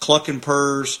 cluck and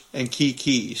purrs, and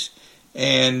keys.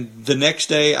 And the next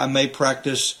day I may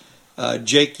practice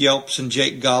Jake yelps and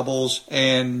Jake gobbles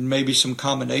and maybe some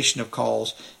combination of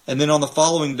calls. And then on the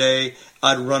following day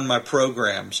I'd run my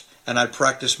programs and I'd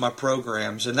practice my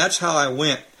programs. And that's how I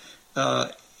went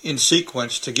in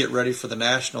sequence to get ready for the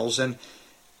Nationals. And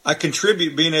I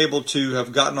contribute being able to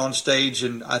have gotten on stage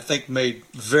and I think made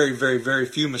very, very, very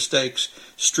few mistakes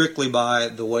strictly by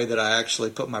the way that I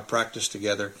actually put my practice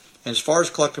together. And as far as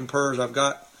cluck and purrs, I've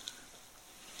got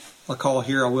a call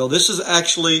here. I will. This is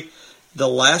actually the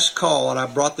last call, and I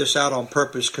brought this out on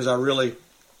purpose because I really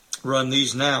run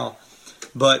these now.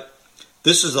 But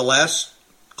this is the last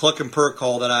cluck and purr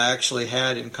call that I actually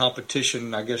had in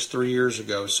competition, I guess 3 years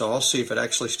ago. So I'll see if it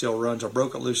actually still runs. I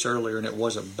broke it loose earlier, and it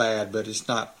wasn't bad, but it's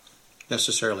not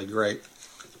necessarily great.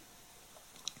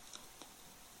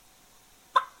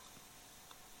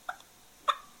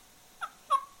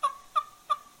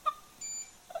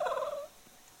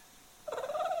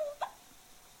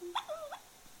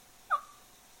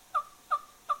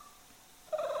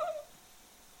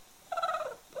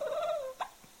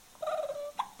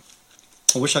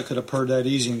 I wish I could have purred that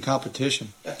easy in competition.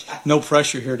 No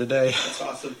pressure here today. That's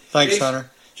awesome. Thanks, Hunter.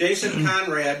 Jason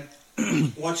Conrad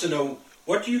wants to know,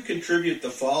 what do you contribute the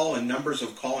fall and numbers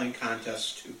of calling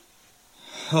contests to?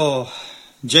 Oh,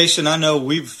 Jason, I know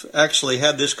we've actually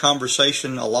had this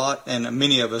conversation a lot, and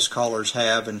many of us callers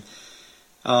have. And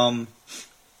I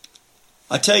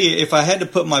tell you, if I had to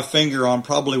put my finger on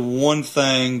probably one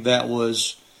thing that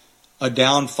was a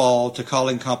downfall to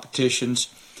calling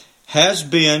competitions, has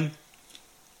been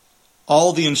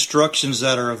all the instructions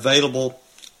that are available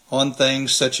on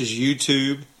things such as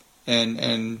YouTube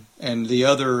and the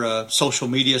other social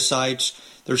media sites.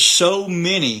 There's so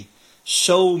many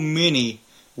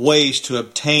ways to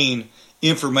obtain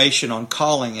information on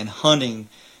calling and hunting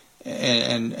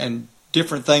and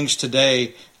different things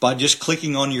today by just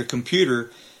clicking on your computer.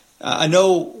 I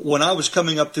know when I was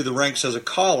coming up through the ranks as a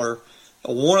caller,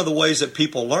 one of the ways that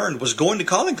people learned was going to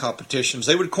calling competitions.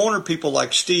 They would corner people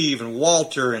like Steve and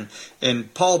Walter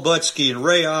and Paul Butsky and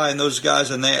Ray I and those guys,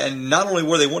 and not only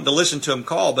were they wanting to listen to them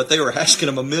call, but they were asking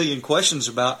them a million questions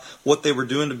about what they were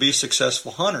doing to be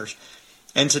successful hunters.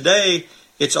 And today,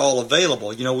 it's all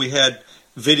available. You know, we had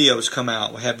videos come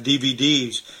out. We have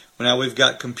DVDs. Now we've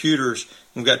got computers.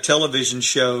 We've got television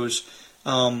shows.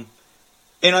 And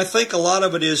I think a lot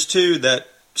of it is, too, that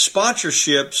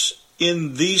sponsorships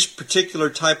in these particular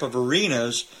type of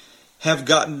arenas have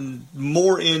gotten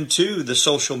more into the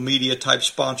social media type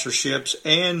sponsorships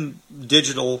and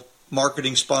digital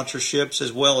marketing sponsorships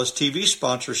as well as TV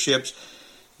sponsorships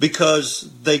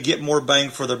because they get more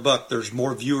bang for their buck. There's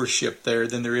more viewership there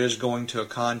than there is going to a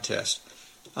contest.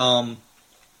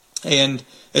 And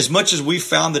as much as we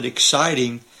found it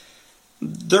exciting,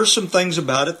 there's some things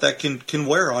about it that can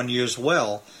wear on you as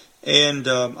well. And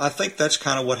I think that's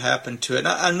kind of what happened to it. And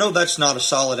I know that's not a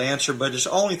solid answer, but it's the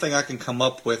only thing I can come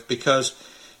up with because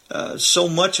so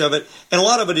much of it, and a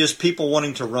lot of it is people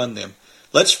wanting to run them.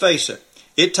 Let's face it,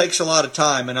 it takes a lot of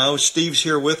time. And I know Steve's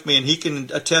here with me, and he can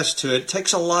attest to it. It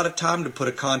takes a lot of time to put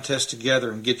a contest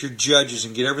together and get your judges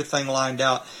and get everything lined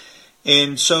out.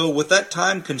 And so with that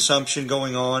time consumption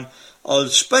going on,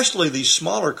 especially these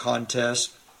smaller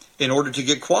contests, in order to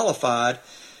get qualified,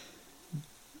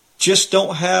 just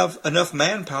don't have enough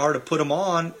manpower to put them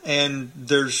on, and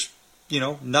there's,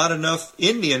 not enough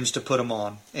Indians to put them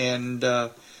on. And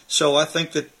So I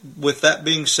think that with that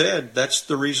being said, that's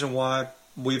the reason why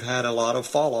we've had a lot of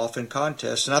fall off in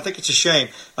contests. And I think it's a shame.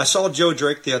 I saw Joe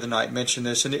Drake the other night mention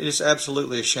this, and it is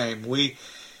absolutely a shame.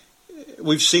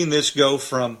 We've seen this go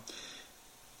from,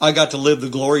 I got to live the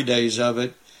glory days of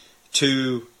it,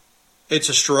 to it's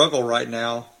a struggle right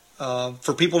now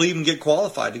for people to even get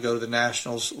qualified to go to the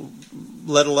Nationals,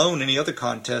 let alone any other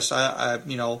contest.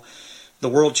 The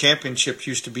World Championships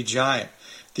used to be giant.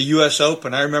 The U.S.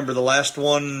 Open, I remember the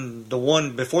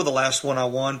one before the last one I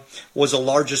won was the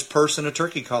largest purse in a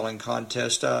turkey calling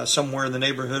contest, somewhere in the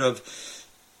neighborhood of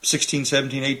 $16,000,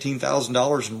 $17,000,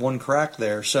 $18,000 in one crack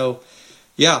there. So,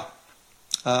 yeah,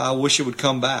 I wish it would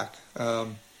come back.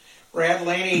 Brad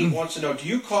Laney wants to know, do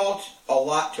you call a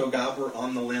lot to a gobbler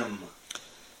on the limb?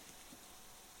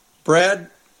 Brad,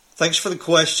 thanks for the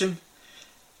question.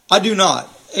 I do not,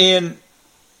 and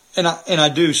I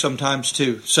do sometimes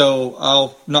too. So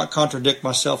I'll not contradict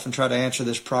myself and try to answer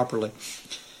this properly.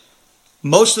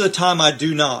 Most of the time I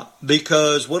do not,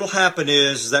 because what'll happen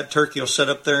is that turkey will sit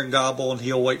up there and gobble, and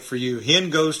he'll wait for you. Hen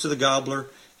goes to the gobbler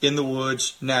in the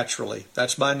woods naturally.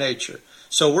 That's by nature.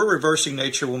 So we're reversing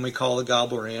nature when we call the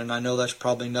gobbler in. I know that's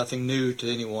probably nothing new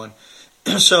to anyone.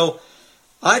 So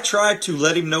I try to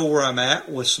let him know where I'm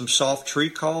at with some soft tree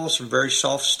calls, some very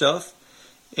soft stuff.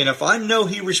 And if I know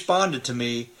he responded to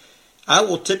me, I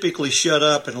will typically shut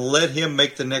up and let him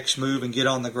make the next move and get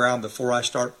on the ground before I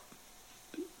start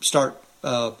spitting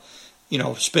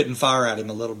fire at him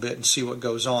a little bit and see what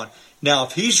goes on. Now,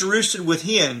 if he's roosted with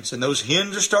hens and those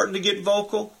hens are starting to get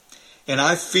vocal, and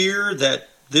I fear that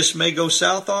this may go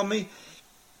south on me,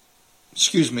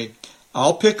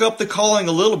 I'll pick up the calling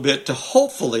a little bit to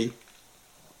hopefully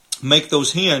make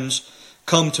those hens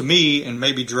come to me and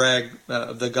maybe drag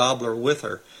the gobbler with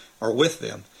her or with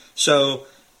them. So,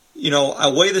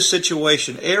 I weigh the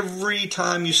situation. Every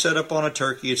time you set up on a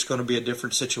turkey, it's going to be a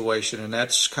different situation, and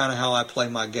that's kind of how I play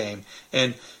my game.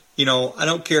 And, I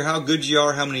don't care how good you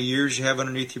are, how many years you have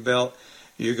underneath your belt,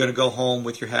 you're going to go home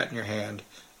with your hat in your hand.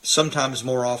 Sometimes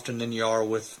more often than you are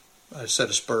with a set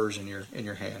of spurs in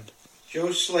your hand.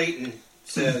 Joe Slayton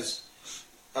says,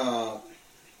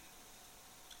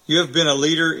 you have been a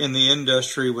leader in the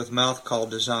industry with mouth call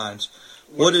designs.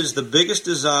 What is the biggest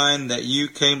design that you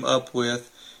came up with,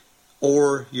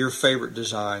 or your favorite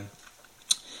design?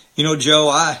 Joe,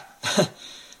 I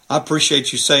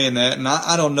appreciate you saying that, and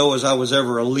I don't know as I was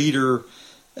ever a leader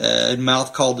in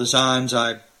mouth call designs.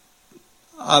 I've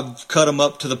cut them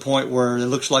up to the point where it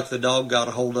looks like the dog got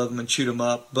a hold of them and chewed them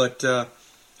up. But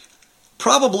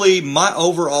probably my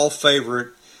overall favorite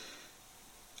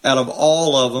out of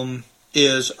all of them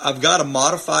is I've got a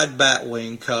modified bat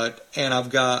wing cut and I've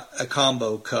got a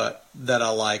combo cut that I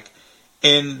like.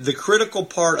 And the critical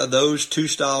part of those two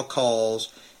style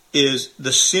calls is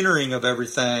the centering of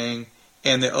everything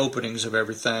and the openings of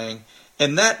everything.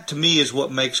 And that, to me, is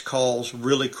what makes calls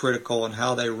really critical and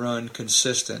how they run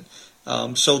consistent.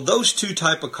 So those two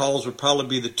type of calls would probably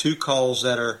be the two calls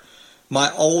that are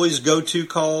my always go-to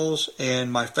calls,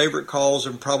 and my favorite calls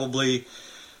are probably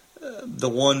the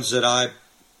ones that I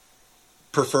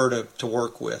prefer to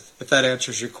work with. If that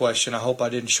answers your question, I hope I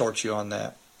didn't short you on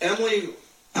that. Emily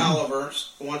Oliver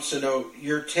wants to know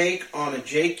your take on a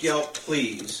Jake Yelp,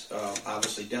 please.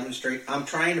 Obviously, demonstrate. I'm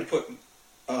trying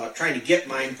to get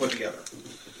mine put together.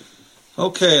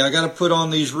 Okay, I got to put on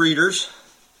these readers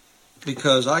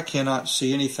because I cannot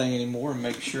see anything anymore and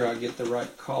make sure I get the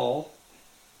right call.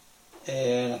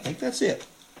 And I think that's it.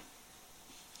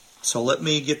 So let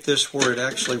me get this where it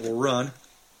actually will run.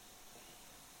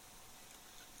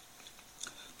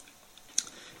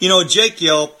 Jake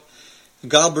Yelp,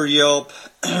 Gobbler Yelp,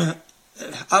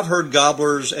 I've heard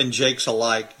gobblers and jakes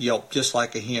alike yelp just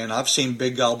like a hen. I've seen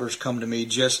big gobblers come to me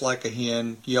just like a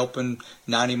hen, yelping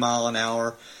 90 mile an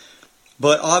hour.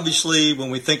 But obviously, when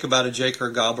we think about a jake or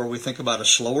a gobbler, we think about a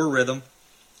slower rhythm.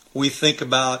 We think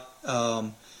about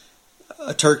a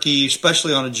turkey,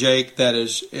 especially on a jake, that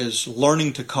is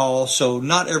learning to call. So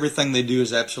not everything they do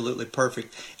is absolutely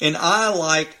perfect. And I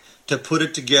like to put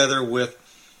it together with,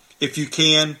 if you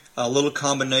can, a little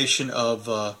combination of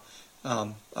a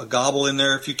gobble in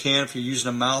there if you can, if you're using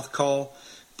a mouth call.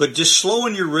 But just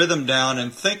slowing your rhythm down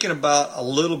and thinking about a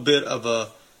little bit of a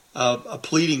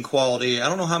pleading quality. I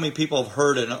don't know how many people have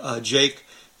heard a jake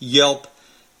yelp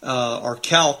or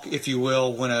calc, if you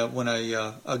will, when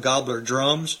a gobbler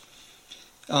drums.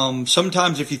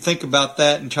 Sometimes if you think about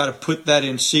that and try to put that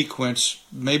in sequence,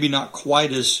 maybe not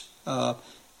quite as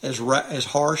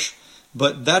harsh,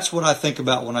 but that's what I think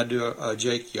about when I do a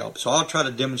jake yelp. So I'll try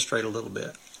to demonstrate a little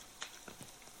bit.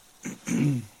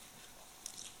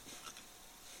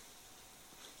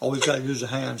 Always got to use the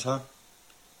hands, huh?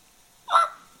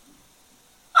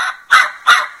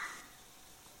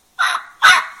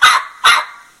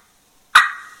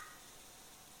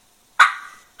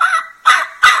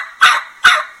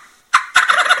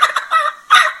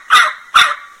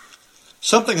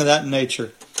 Something of that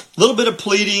nature. A little bit of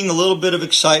pleading, a little bit of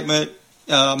excitement.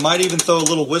 Might even throw a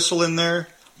little whistle in there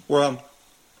where I'm...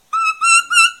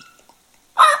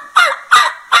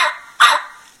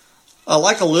 I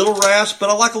like a little rasp, but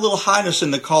I like a little highness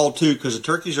in the call too, because the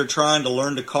turkeys are trying to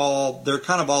learn to call. They're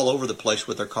kind of all over the place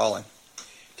with their calling.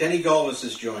 Denny Galvis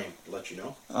has joined, to let you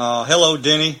know. Hello,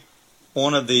 Denny.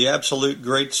 One of the absolute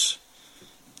greats,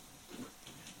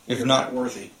 if not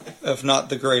worthy, if not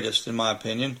the greatest, in my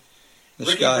opinion.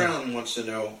 Ricky Brown wants to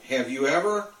know: have you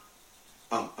ever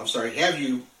hunted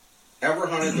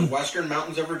the Western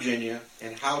Mountains of Virginia,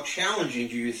 and how challenging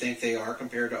do you think they are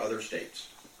compared to other states?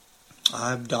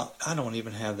 I don't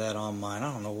even have that on mine.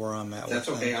 I don't know where I'm at. That's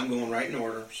with okay. that. I'm going right in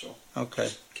order, so okay.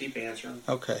 Just keep answering.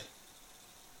 Okay.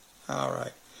 All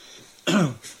right.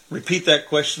 Repeat that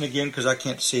question again, because I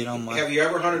can't see it on mine. Have you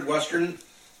ever hunted Western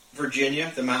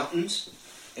Virginia, the mountains,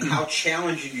 and how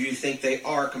challenging do you think they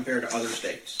are compared to other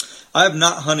states? I have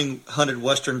not hunted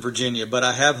Western Virginia, but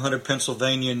I have hunted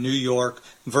Pennsylvania, New York,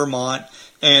 Vermont,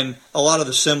 and a lot of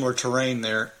the similar terrain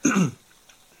there.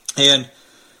 And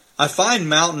I find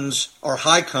mountains, or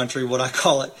high country, what I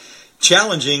call it,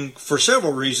 challenging for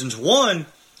several reasons. One,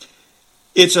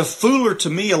 it's a fooler to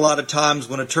me a lot of times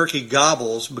when a turkey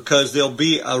gobbles, because there'll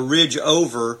be a ridge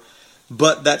over,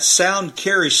 but that sound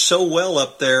carries so well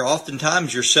up there.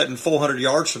 Oftentimes you're sitting 400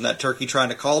 yards from that turkey trying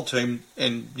to call to him,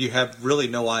 and you have really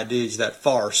no idea he's that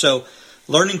far. So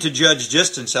learning to judge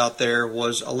distance out there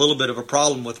was a little bit of a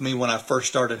problem with me when I first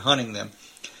started hunting them.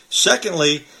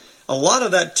 Secondly, a lot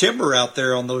of that timber out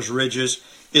there on those ridges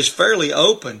is fairly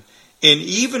open, and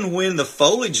even when the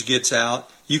foliage gets out,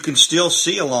 you can still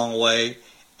see a long way,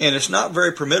 and it's not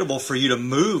very formidable for you to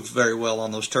move very well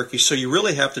on those turkeys, so you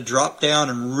really have to drop down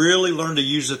and really learn to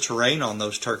use the terrain on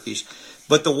those turkeys.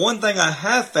 But the one thing I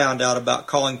have found out about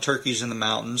calling turkeys in the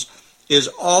mountains is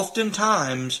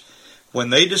oftentimes when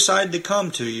they decide to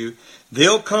come to you,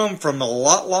 they'll come from a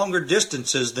lot longer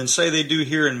distances than, say, they do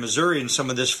here in Missouri in some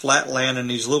of this flat land and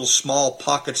these little small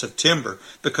pockets of timber,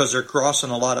 because they're crossing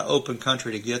a lot of open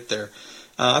country to get there.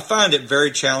 I find it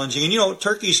very challenging. And,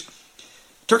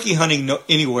 turkey hunting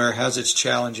anywhere has its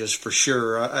challenges for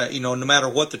sure, no matter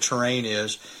what the terrain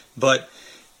is. But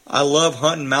I love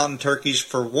hunting mountain turkeys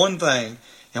for one thing,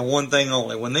 and one thing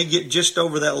only. When they get just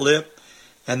over that lip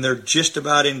and they're just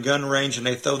about in gun range and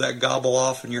they throw that gobble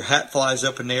off and your hat flies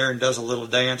up in the air and does a little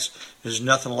dance, there's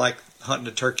nothing like hunting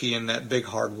a turkey in that big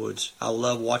hardwoods. I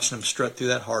love watching them strut through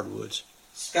that hardwoods.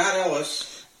 Scott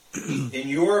Ellis, in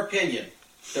your opinion,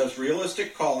 does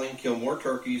realistic calling kill more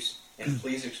turkeys, and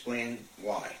please explain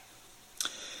why?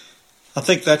 I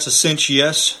think that's a cinch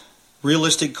yes.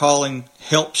 Realistic calling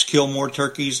helps kill more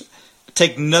turkeys.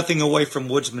 Take nothing away from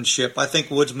woodsmanship. I think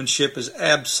woodsmanship is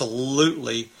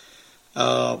absolutely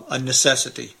a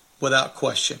necessity, without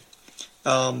question.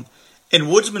 And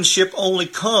woodsmanship only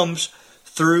comes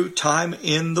through time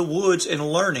in the woods and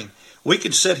learning. We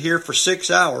could sit here for 6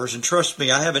 hours, and trust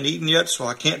me, I haven't eaten yet, so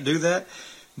I can't do that.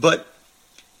 But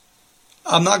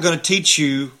I'm not going to teach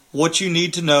you what you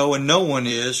need to know, and no one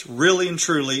is, really and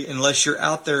truly, unless you're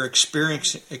out there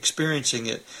experiencing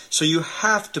it. So you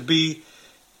have to be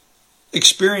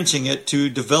experiencing it to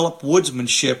develop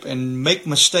woodsmanship and make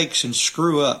mistakes and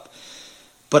screw up.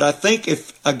 But I think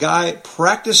if a guy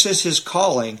practices his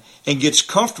calling and gets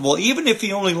comfortable, even if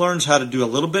he only learns how to do a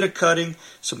little bit of cutting,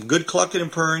 some good clucking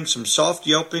and purring, some soft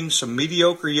yelping, some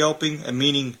mediocre yelping, and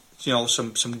meaning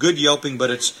some good yelping, but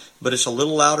it's a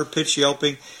little louder pitch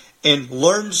yelping, and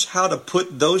learns how to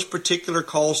put those particular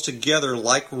calls together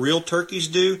like real turkeys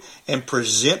do and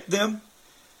present them,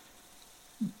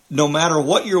 no matter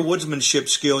what your woodsmanship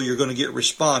skill, you're going to get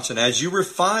response. And as you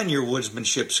refine your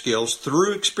woodsmanship skills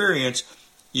through experience,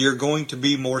 you're going to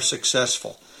be more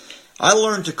successful. I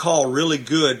learned to call really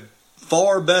good,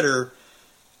 far better,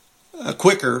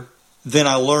 quicker than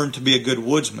I learned to be a good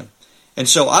woodsman. And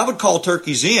so I would call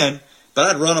turkeys in, but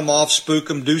I'd run them off, spook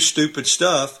them, do stupid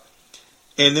stuff.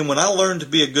 And then when I learned to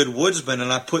be a good woodsman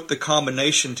and I put the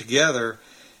combination together,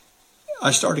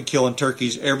 I started killing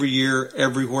turkeys every year,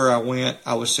 everywhere I went.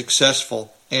 I was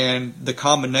successful. And the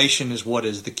combination is what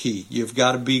is the key. You've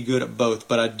got to be good at both.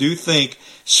 But I do think,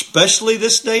 especially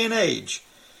this day and age,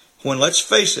 when, let's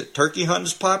face it, turkey hunting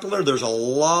is popular, there's a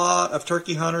lot of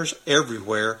turkey hunters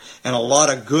everywhere and a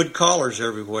lot of good callers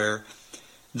everywhere,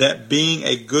 that being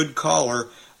a good caller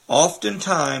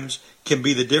oftentimes can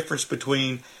be the difference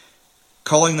between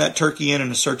calling that turkey in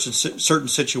a certain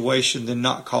situation than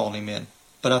not calling him in.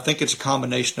 But I think it's a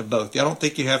combination of both. I don't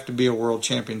think you have to be a world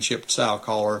championship style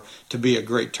caller to be a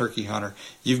great turkey hunter.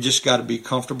 You've just got to be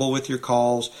comfortable with your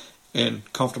calls and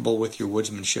comfortable with your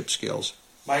woodsmanship skills.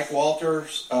 Mike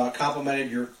Walters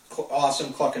complimented your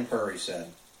Awesome Cluckin' Prairie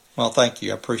said. Well, thank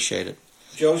you. I appreciate it.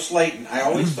 Joe Slayton, I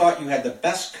always thought you had the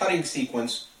best cutting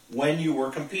sequence when you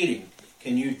were competing.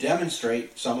 Can you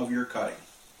demonstrate some of your cutting?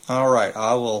 All right.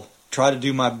 I will try to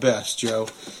do my best, Joe.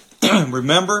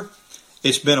 Remember,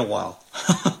 it's been a while.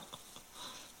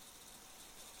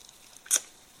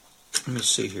 Let me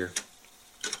see here.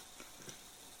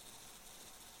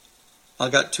 I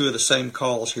got two of the same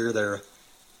calls here. They're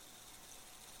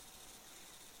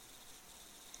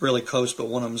really close, but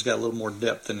one of them's got a little more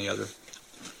depth than the other.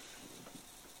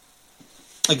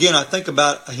 Again, I think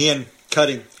about a hen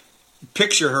cutting.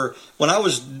 Picture her. When I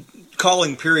was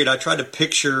calling period, I tried to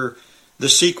picture the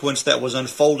sequence that was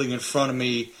unfolding in front of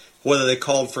me, whether they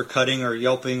called for cutting or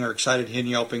yelping or excited hen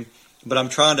yelping. But I'm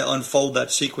trying to unfold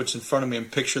that sequence in front of me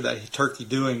and picture that turkey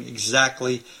doing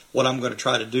exactly what I'm going to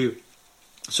try to do.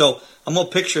 So I'm going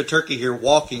to picture a turkey here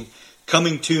walking,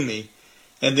 coming to me,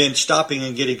 and then stopping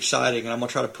and getting excited. And I'm going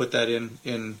to try to put that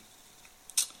in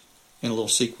a little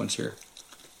sequence here.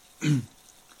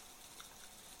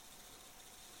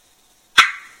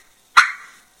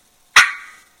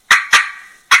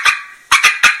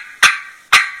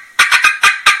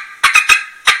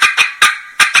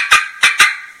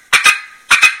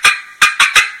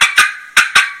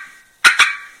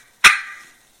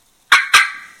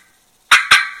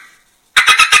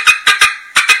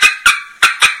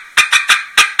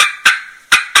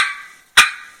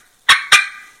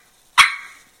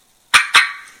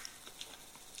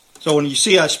 So when you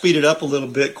see I speed it up a little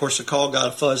bit, of course the call got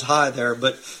a fuzz high there,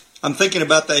 but I'm thinking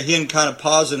about that hen kind of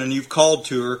pausing and you've called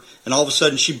to her, and all of a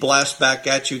sudden she blasts back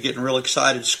at you, getting real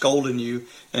excited, scolding you,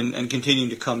 and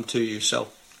continuing to come to you. So,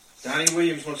 Donnie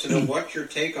Williams wants to know what's your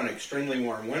take on extremely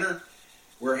warm winter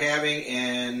we're having,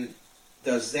 and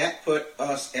does that put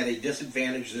us at a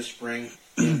disadvantage this spring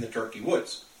in the turkey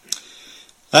woods?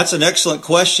 That's an excellent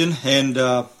question, and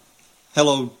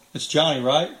hello, it's Johnny,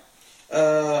 right?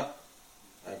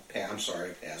 I'm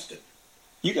sorry, I passed it.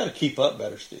 You got to keep up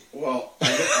better, Steve. Well,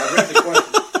 I read the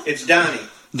question. It's Donnie.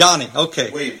 Donnie, okay.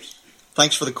 Williams.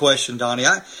 Thanks for the question, Donnie.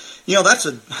 That's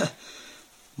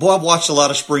boy, I've watched a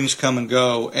lot of springs come and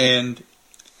go, and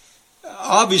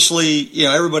obviously,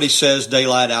 everybody says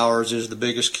daylight hours is the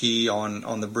biggest key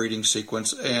on the breeding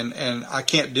sequence, and I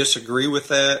can't disagree with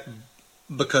that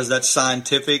because that's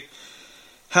scientific.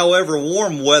 However,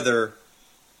 warm weather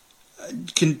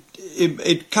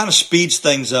it kind of speeds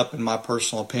things up, in my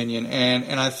personal opinion,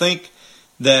 and I think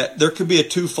that there could be a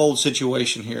twofold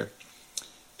situation here.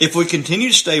 If we continue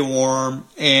to stay warm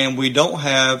and we don't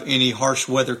have any harsh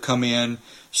weather come in,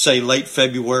 say late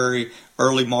February,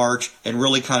 early March, and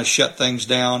really kind of shut things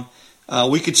down,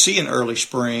 we could see an early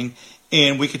spring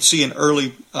and we could see an early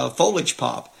foliage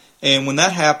pop. And when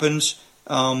that happens,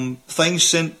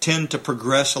 things tend to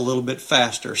progress a little bit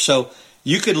faster. So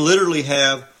you could literally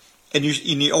have, and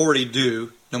you already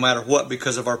do, no matter what,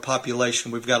 because of our population.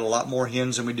 We've got a lot more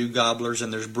hens than we do gobblers,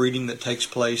 and there's breeding that takes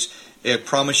place. I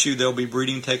promise you there'll be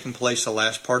breeding taking place the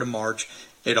last part of March.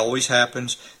 It always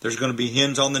happens. There's going to be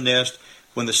hens on the nest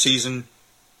when the season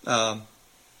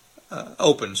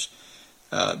opens.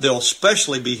 There'll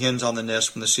especially be hens on the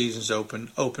nest when the season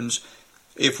opens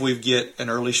if we get an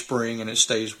early spring and it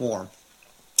stays warm.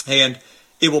 And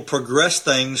it will progress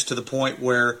things to the point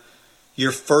where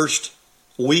your first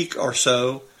week or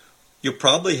so, you'll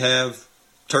probably have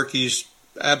turkeys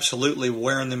absolutely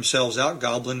wearing themselves out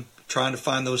gobbling, trying to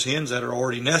find those hens that are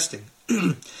already nesting.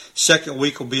 Second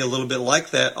week will be a little bit like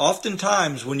that.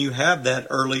 Oftentimes when you have that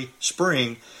early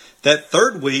spring, that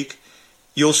third week,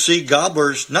 you'll see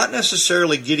gobblers not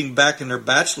necessarily getting back in their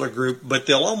bachelor group, but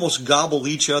they'll almost gobble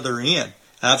each other in.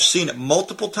 I've seen it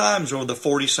multiple times over the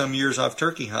 40-some years I've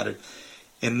turkey hunted.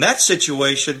 In that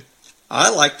situation,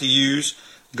 I like to use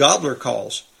gobbler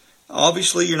calls.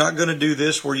 Obviously, you're not going to do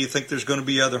this where you think there's going to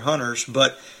be other hunters,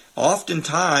 but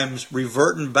oftentimes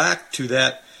reverting back to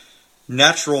that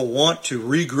natural want to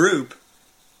regroup,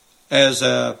 as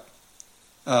a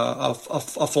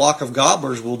flock of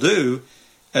gobblers will do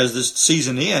as this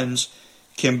season ends,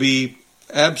 can be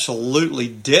absolutely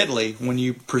deadly when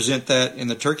you present that in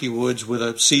the turkey woods with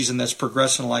a season that's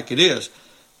progressing like it is.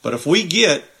 But if we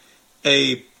get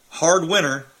a hard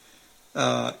winter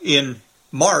in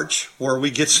March, where we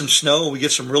get some snow, we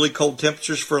get some really cold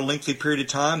temperatures for a lengthy period of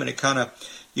time, and it kind of,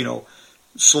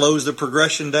 slows the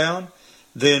progression down,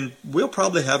 then we'll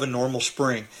probably have a normal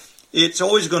spring. It's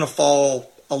always going to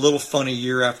fall a little funny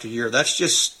year after year. That's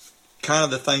just kind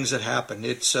of the things that happen.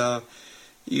 It's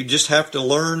you just have to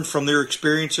learn from their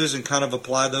experiences and kind of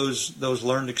apply those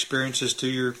learned experiences to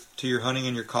your hunting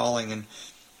and your calling. And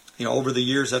over the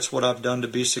years, that's what I've done to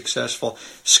be successful.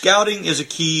 Scouting is a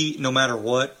key no matter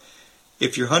what.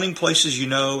 if you're hunting places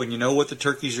and you know what the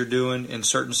turkeys are doing in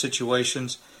certain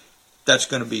situations, that's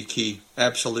going to be key,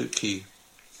 absolute key.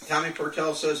 Tommy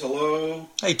Pertell says hello.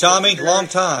 Hey, Tommy, long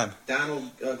time.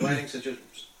 Donald Gledning says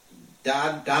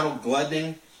Donald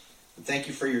Gledning, thank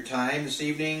you for your time this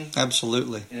evening.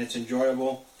 Absolutely. And it's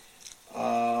enjoyable.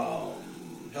 Hello,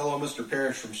 Mr.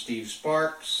 Parrish from Steve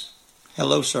Sparks.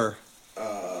 Hello, sir.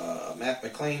 Matt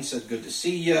McLean says good to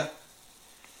see you.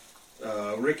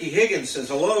 Ricky Higgins says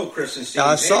hello, Chris and Steve.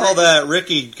 I saw that,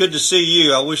 Ricky. Good to see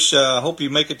you. I hope you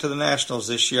make it to the Nationals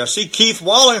this year. I see Keith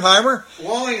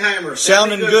Wallingheimer.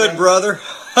 Sounding good, brother.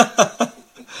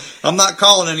 I'm not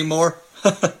calling anymore.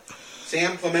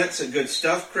 Sam Clement said good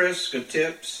stuff, Chris. Good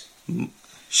tips.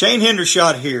 Shane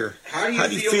Hendershot here. How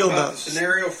do you feel about the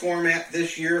scenario format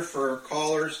this year for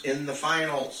callers in the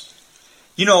finals?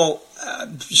 You know,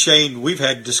 Shane, we've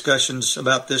had discussions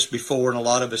about this before, and a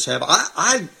lot of us have.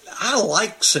 I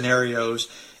like scenarios,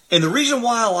 and the reason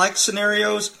why I like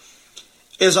scenarios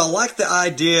is I like the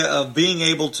idea of being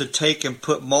able to take and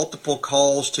put multiple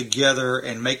calls together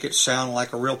and make it sound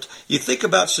like a real... You think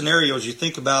about scenarios, you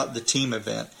think about the team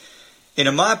event. And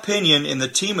in my opinion, in the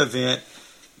team event,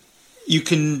 you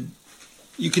can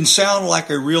sound like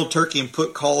a real turkey and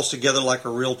put calls together like a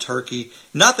real turkey.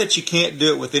 Not that you can't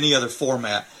do it with any other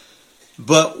format.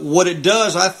 But what it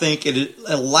does, I think, it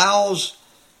allows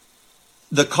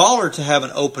the caller to have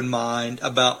an open mind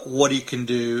about what he can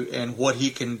do and what he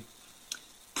can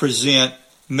present.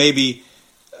 Maybe,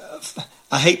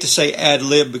 I hate to say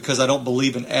ad-lib because I don't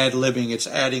believe in ad-libbing. It's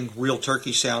adding real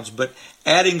turkey sounds. But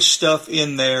adding stuff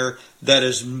in there that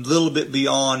is a little bit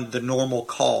beyond the normal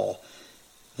call,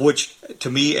 which to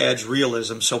me adds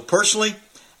realism. So personally,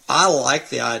 I like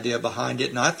the idea behind it,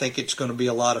 and I think it's going to be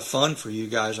a lot of fun for you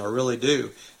guys. I really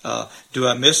do. Do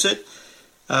I miss it?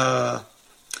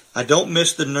 I don't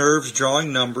miss the nerves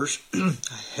drawing numbers. I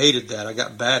hated that. I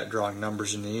got bad at drawing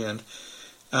numbers in the end.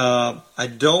 I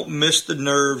don't miss the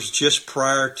nerves just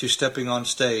prior to stepping on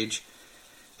stage.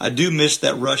 I do miss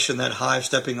that rush and that high of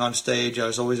stepping on stage. I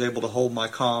was always able to hold my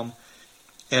calm.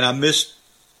 And I miss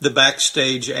the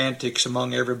backstage antics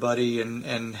among everybody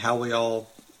and how we all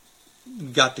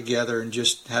got together and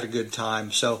just had a good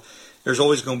time. So there's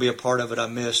always going to be a part of it I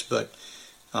miss, but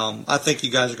I think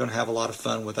you guys are going to have a lot of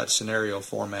fun with that scenario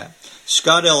format.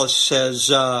 Scott Ellis says,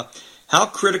 how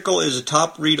critical is a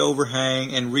top reed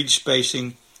overhang and reed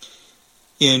spacing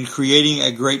in creating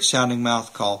a great sounding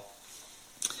mouth call?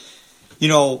 You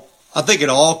know, I think it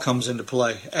all comes into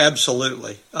play.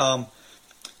 Absolutely.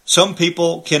 Some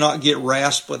people cannot get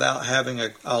rasp without having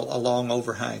a long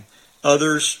overhang.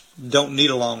 Others don't need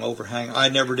a long overhang. I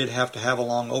never did have to have a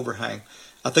long overhang.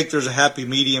 I think there's a happy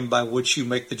medium by which you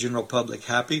make the general public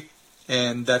happy,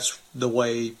 and that's the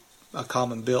way a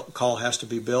common call has to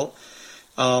be built.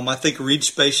 I think reed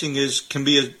spacing can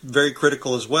be very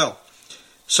critical as well.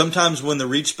 Sometimes when the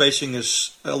reed spacing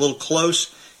is a little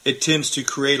close, it tends to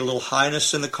create a little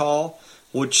highness in the call,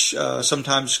 which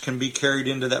sometimes can be carried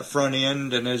into that front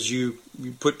end, and as you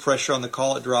put pressure on the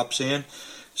call, it drops in.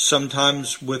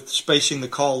 Sometimes with spacing the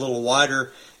call a little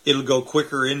wider, it'll go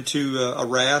quicker into a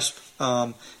rasp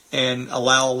and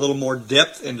allow a little more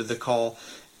depth into the call.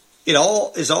 It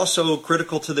all is also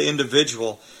critical to the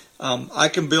individual. I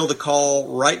can build a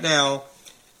call right now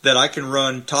that I can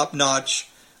run top notch,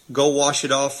 go wash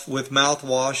it off with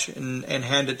mouthwash and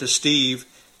hand it to Steve,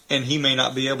 and he may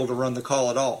not be able to run the call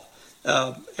at all.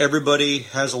 Everybody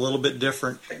has a little bit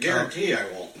different I guarantee I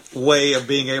won't. way of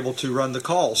being able to run the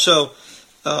call. So,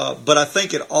 but I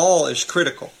think it all is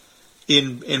critical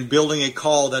in building a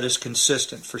call that is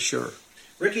consistent for sure.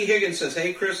 Ricky Higgins says,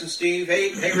 hey, Chris and Steve.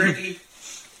 Hey, Ricky.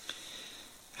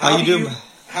 How you doing?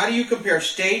 How do you compare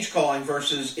stage calling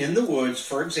versus in the woods,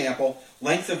 for example,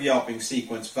 length of yelping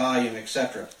sequence, volume,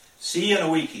 etc.? See you in a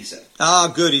week, he said.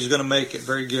 Good. He's going to make it.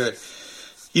 Very good.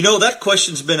 You know, that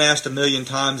question's been asked a million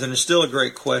times, and it's still a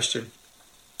great question.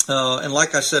 And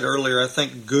like I said earlier, I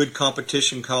think good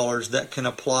competition callers that can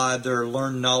apply their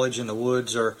learned knowledge in the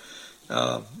woods are,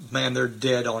 they're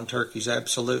dead on turkeys,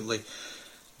 absolutely.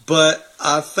 But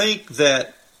I think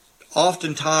that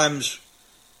oftentimes,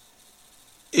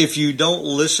 if you don't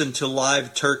listen to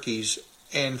live turkeys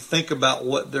and think about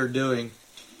what they're doing,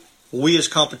 we as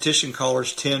competition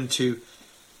callers tend to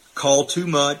call too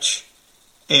much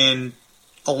and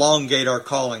elongate our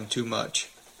calling too much.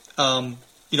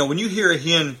 When you hear a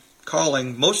hen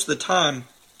calling, most of the time,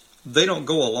 they don't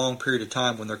go a long period of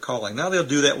time when they're calling. Now, they'll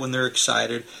do that when they're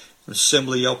excited,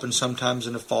 assembly yelping sometimes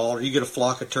in the fall, or you get a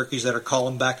flock of turkeys that are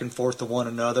calling back and forth to one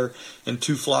another, and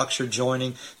two flocks are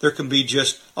joining. There can be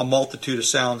just a multitude of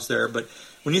sounds there. But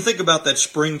when you think about that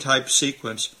spring-type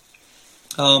sequence,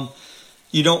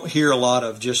 you don't hear a lot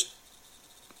of just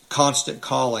constant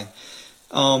calling.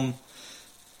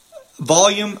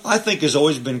 Volume, I think, has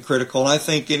always been critical, and I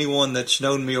think anyone that's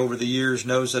known me over the years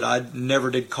knows that I never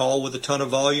did call with a ton of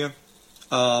volume.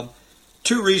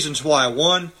 Two reasons why.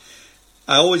 One,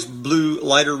 I always blew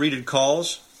lighter reeded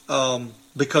calls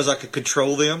because I could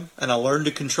control them, and I learned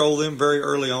to control them very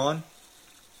early on.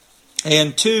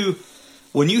 And two,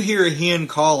 when you hear a hen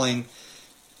calling,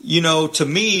 to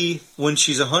me, when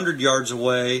she's 100 yards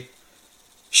away,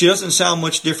 she doesn't sound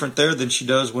much different there than she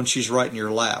does when she's right in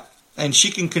your lap. And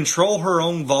she can control her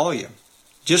own volume,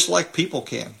 just like people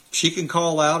can. She can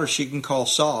call loud or she can call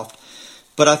soft.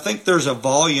 But I think there's a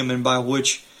volume in by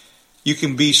which you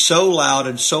can be so loud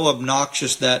and so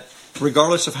obnoxious that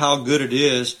regardless of how good it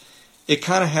is, it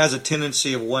kind of has a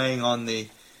tendency of weighing on the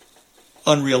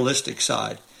unrealistic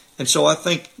side. And so I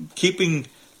think keeping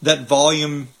that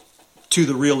volume to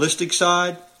the realistic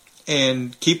side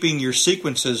and keeping your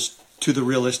sequences to the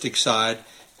realistic side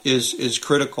is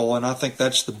critical, and I think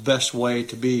that's the best way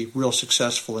to be real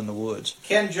successful in the woods.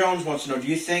 Ken Jones wants to know, do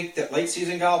you think that late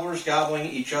season gobblers gobbling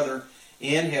each other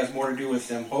in has more to do with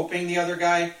them hoping the other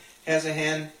guy has a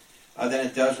hen than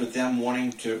it does with them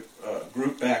wanting to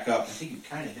group back up? I think you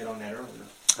kind of hit on that earlier.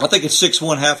 I think it's 6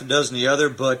 1, half a dozen the other,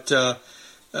 but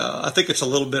I think it's a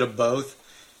little bit of both.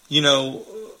 They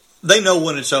know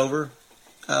when it's over.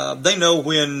 They know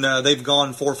when they've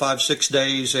gone 4, 5, 6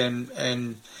 days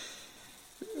and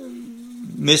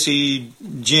Missy,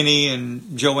 Jenny,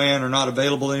 and Joanne are not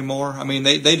available anymore. I mean,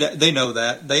 they know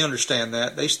that. They understand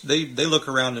that. They look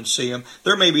around and see them.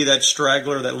 There may be that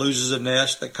straggler that loses a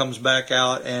nest that comes back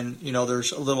out, and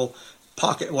there's a little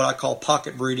pocket, what I call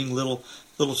pocket breeding, little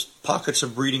pockets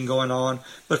of breeding going on.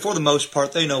 But for the most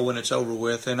part, they know when it's over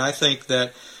with. And I think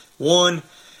that, one,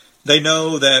 they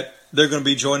know that they're going to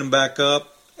be joining back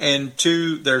up, and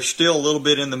two, they're still a little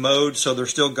bit in the mode, so they're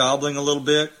still gobbling a little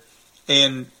bit.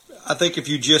 And I think if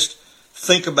you just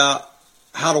think about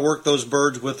how to work those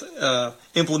birds with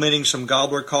implementing some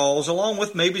gobbler calls, along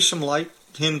with maybe some light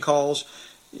hen calls,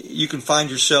 you can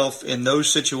find yourself in those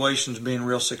situations being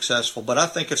real successful. But I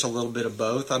think it's a little bit of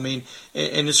both. I mean,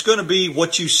 and it's going to be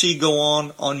what you see go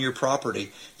on your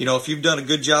property. If you've done a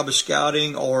good job of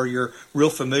scouting or you're real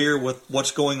familiar with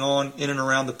what's going on in and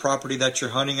around the property that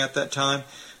you're hunting at that time,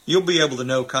 you'll be able to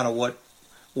know kind of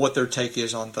what their take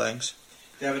is on things.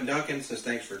 Devin Duncan says,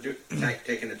 thanks for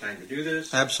taking the time to do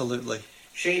this. Absolutely.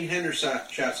 Shane Hendershot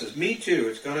says, me too.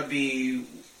 It's going to be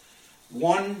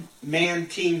one-man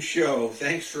team show.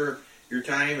 Thanks for your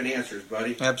time and answers,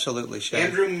 buddy. Absolutely, Shane.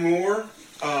 Andrew Moore.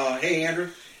 Hey, Andrew.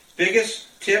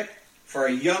 Biggest tip for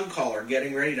a young caller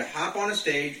getting ready to hop on a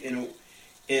stage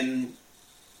in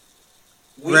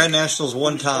Grand Nationals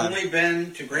one time. Only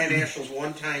been to Grand Nationals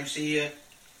one time. See you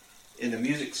in the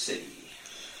Music City.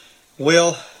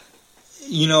 Well,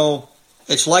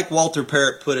 it's like Walter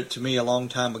Parrott put it to me a long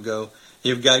time ago.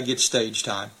 You've got to get stage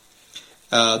time.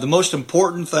 The most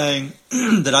important thing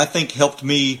that I think helped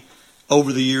me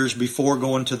over the years before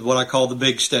going to what I call the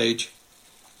big stage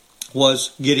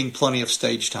was getting plenty of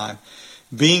stage time.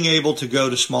 Being able to go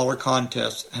to smaller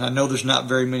contests, and I know there's not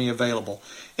very many available.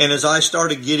 And as I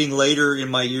started getting later in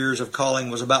my years of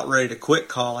calling, was about ready to quit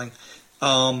calling,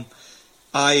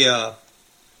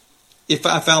 if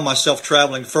I found myself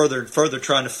traveling further and further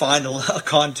trying to find a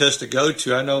contest to go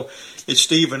to. I know it's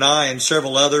Steve and I and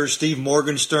several others, Steve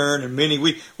Morgenstern and many,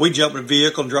 we jump in a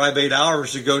vehicle and drive 8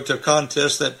 hours to go to a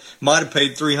contest that might have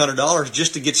paid $300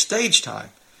 just to get stage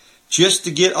time, just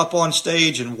to get up on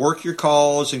stage and work your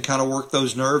calls and kind of work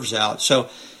those nerves out. So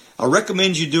I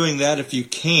recommend you doing that if you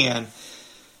can.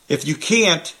 If you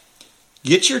can't,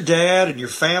 get your dad and your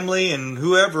family and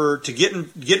whoever to get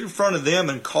in front of them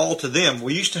and call to them.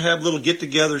 We used to have little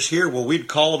get-togethers here where we'd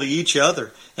call to each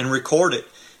other and record it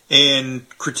and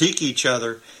critique each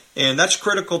other. And that's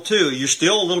critical too. You're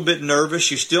still a little bit nervous.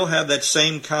 You still have that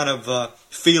same kind of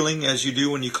feeling as you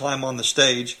do when you climb on the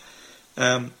stage.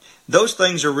 Those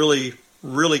things are really,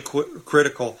 really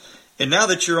critical. And now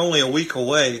that you're only a week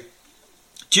away,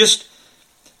 just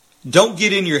don't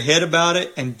get in your head about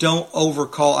it and don't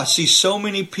overcall. I see so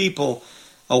many people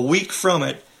a week from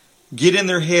it get in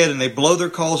their head and they blow their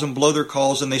calls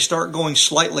and they start going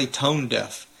slightly tone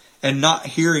deaf and not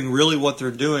hearing really what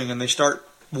they're doing, and they start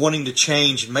wanting to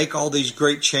change and make all these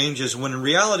great changes when in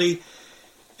reality,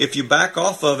 if you back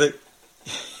off of it,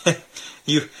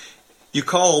 you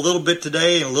call a little bit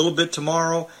today and a little bit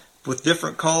tomorrow with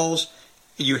different calls.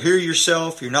 You hear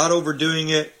yourself, you're not overdoing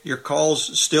it, your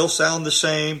calls still sound the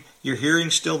same, your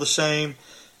hearing's still the same.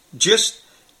 Just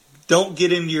don't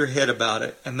get into your head about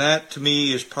it. And that, to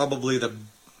me, is probably the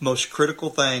most critical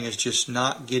thing, is just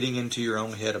not getting into your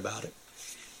own head about it.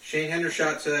 Shane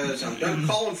Hendershot says, I'm done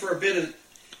calling for a bit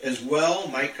as well.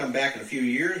 Might come back in a few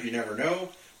years. You never know.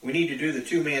 We need to do the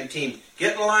two-man team.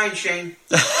 Get in line, Shane.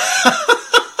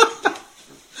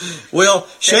 Well,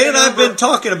 Shane and I have been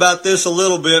talking about this a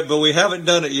little bit, but we haven't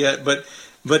done it yet. But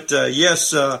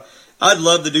yes, I'd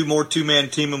love to do more two-man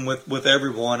teaming with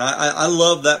everyone. I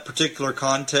love that particular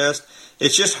contest.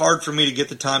 It's just hard for me to get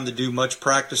the time to do much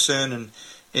practicing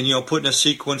and putting a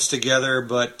sequence together.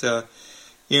 But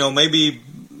maybe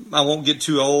I won't get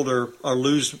too old or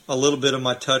lose a little bit of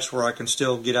my touch where I can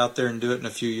still get out there and do it in a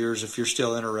few years if you're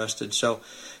still interested. So,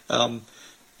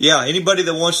 yeah, anybody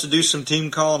that wants to do some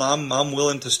team calling, I'm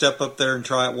willing to step up there and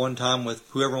try it one time with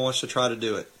whoever wants to try to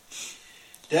do it.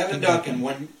 Devin Duncan,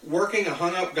 when working a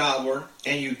hung-up gobbler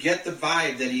and you get the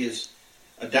vibe that he is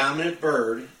a dominant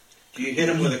bird, do you hit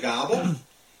him with a gobble? And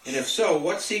if so,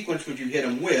 what sequence would you hit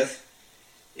him with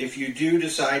if you do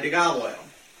decide to gobble at him?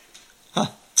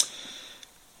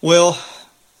 Well,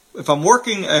 if I'm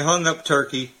working a hung-up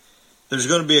turkey, there's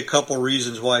going to be a couple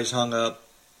reasons why he's hung up,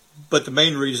 but the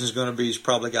main reason is going to be he's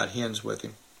probably got hens with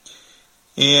him.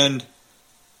 And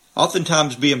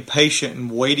oftentimes being patient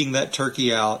and waiting that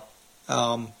turkey out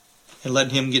and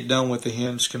letting him get done with the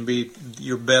hens can be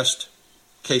your best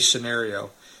case scenario.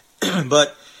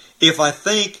 But if I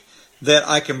think that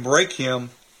I can break him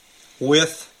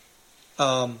with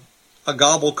a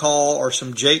gobble call or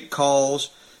some Jake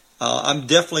calls, I'm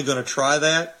definitely going to try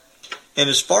that. And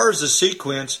as far as the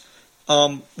sequence,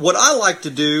 what I like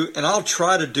to do, and I'll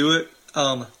try to do it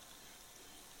on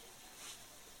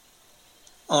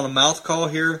a mouth call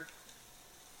here.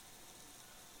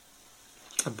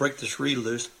 I'll break this reed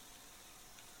loose.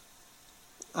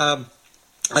 I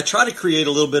try to create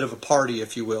a little bit of a party,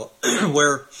 if you will,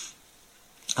 where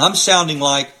I'm sounding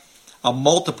like a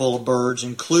multiple of birds,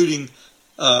 including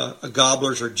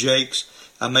gobblers or jakes.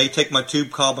 I may take my tube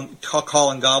call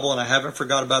and gobble, and I haven't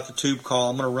forgot about the tube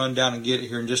call. I'm going to run down and get it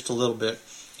here in just a little bit.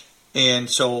 And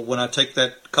so when I take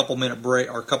that couple-minute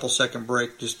break or couple-second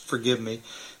break, just forgive me.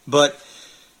 But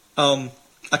I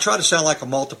try to sound like a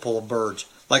multiple of birds,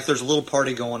 like there's a little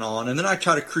party going on. And then I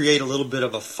try to create a little bit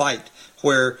of a fight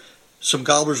where some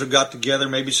gobblers have got together,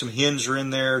 maybe some hens are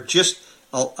in there, just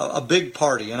a big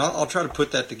party. And I'll try to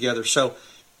put that together. So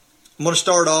I'm going to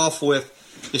start off with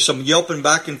some yelping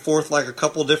back and forth like a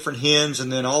couple different hens,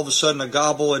 and then all of a sudden a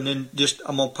gobble, and then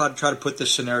I'm going to try to put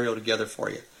this scenario together for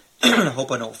you. I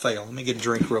hope I don't fail. Let me get a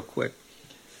drink real quick.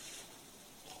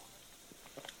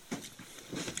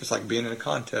 It's like being in a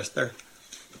contest there.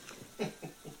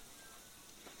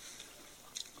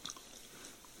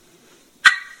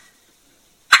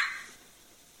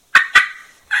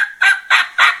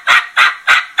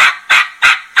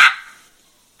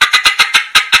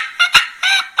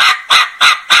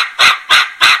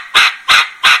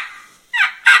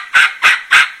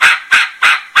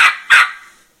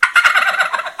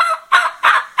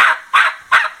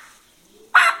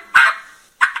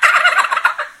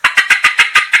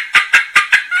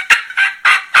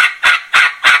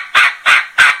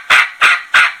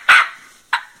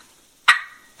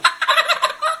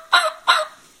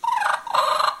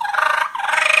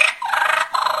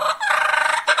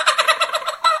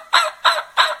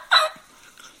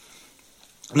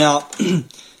 Now,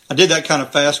 I did that kind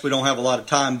of fast. We don't have a lot of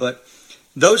time, but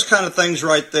those kind of things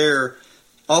right there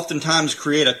oftentimes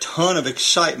create a ton of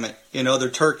excitement in other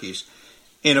turkeys.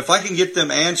 And if I can get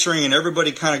them answering and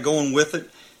everybody kind of going with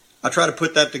it, I try to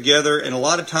put that together. And a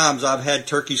lot of times I've had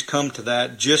turkeys come to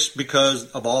that just because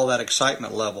of all that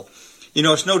excitement level.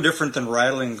 It's no different than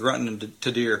rattling and grunting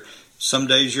to deer. Some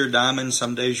days you're a diamond,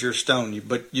 some days you're a stone,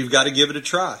 but you've got to give it a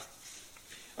try.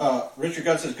 Richard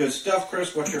Gunn says, good stuff,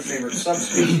 Chris. What's your favorite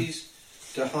subspecies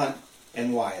to hunt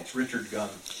and why? It's Richard Gunn.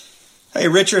 Hey,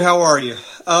 Richard, how are you?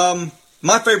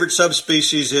 My favorite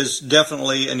subspecies is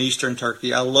definitely an eastern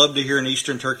turkey. I love to hear an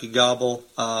eastern turkey gobble.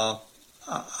 I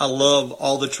love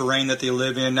all the terrain that they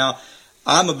live in. Now,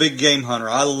 I'm a big game hunter.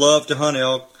 I love to hunt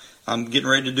elk. I'm getting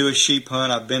ready to do a sheep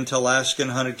hunt. I've been to Alaska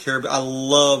and hunted caribou. I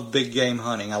love big game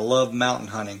hunting. I love mountain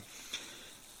hunting.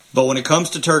 But when it comes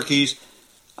to turkeys,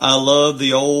 I love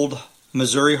the old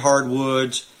Missouri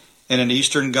hardwoods and an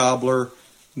eastern gobbler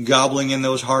gobbling in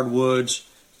those hardwoods,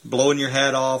 blowing your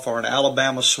hat off, or an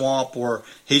Alabama swamp where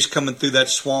he's coming through that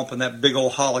swamp and that big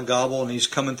old holla gobble, and he's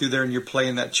coming through there and you're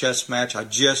playing that chess match. I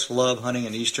just love hunting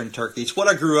an eastern turkey. It's what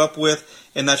I grew up with,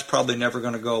 and that's probably never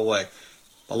going to go away.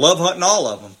 I love hunting all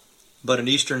of them, but an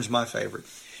eastern's my favorite.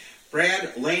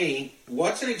 Brad Laney,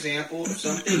 what's an example of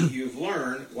something you've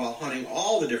learned while hunting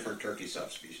all the different turkey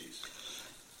subspecies?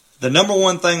 The number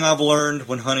one thing I've learned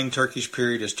when hunting turkeys,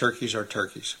 period, is turkeys are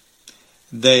turkeys.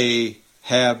 They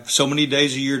have so many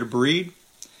days a year to breed.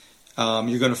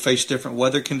 You're going to face different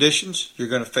weather conditions. You're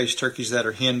going to face turkeys that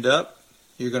are henned up.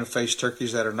 You're going to face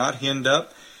turkeys that are not henned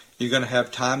up. You're going to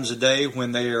have times a day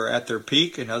when they are at their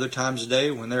peak and other times a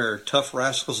day when they're tough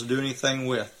rascals to do anything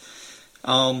with.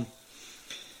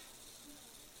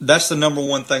 That's the number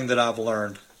one thing that I've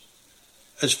learned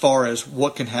as far as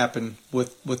what can happen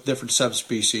with different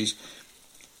subspecies.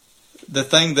 The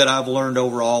thing that I've learned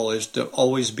overall is to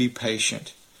always be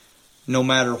patient. No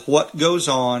matter what goes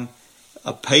on,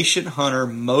 a patient hunter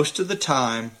most of the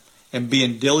time, and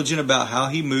being diligent about how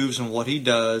he moves and what he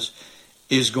does,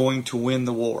 is going to win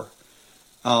the war.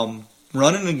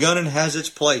 Running and gunning has its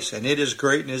place, and it is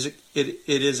great and it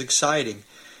is exciting.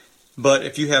 But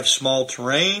if you have small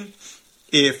terrain,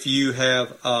 if you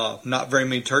have not very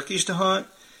many turkeys to hunt,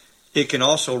 it can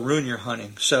also ruin your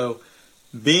hunting. So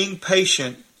being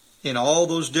patient in all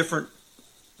those different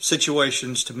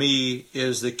situations, to me,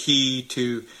 is the key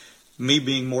to me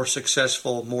being more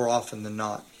successful more often than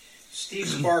not. Steve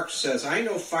Sparks says, I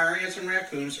know fire ants and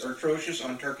raccoons are atrocious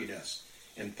on turkey nests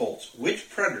and poults. Which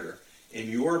predator, in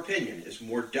your opinion, is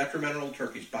more detrimental to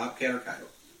turkeys, bobcat or coyote?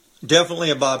 Definitely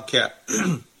a bobcat.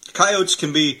 Coyotes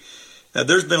can be,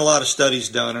 there's been a lot of studies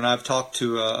done, and I've talked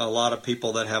to a lot of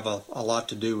people that have a lot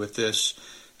to do with this.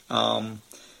 A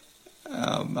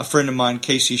friend of mine,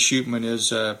 Casey Shootman,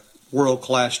 is a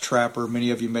world-class trapper. Many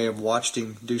of you may have watched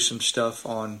him do some stuff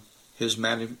on his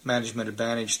Management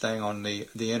Advantage thing on the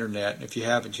internet. And if you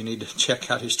haven't, you need to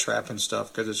check out his trapping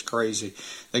stuff because it's crazy.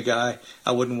 The guy,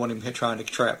 I wouldn't want him trying to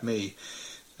trap me.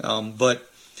 But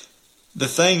the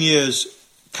thing is,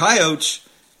 coyotes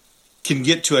can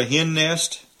get to a hen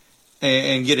nest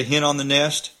and get a hen on the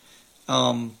nest,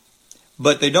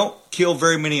 but they don't kill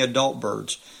very many adult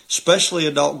birds, especially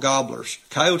adult gobblers.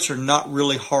 Coyotes are not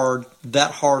really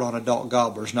that hard on adult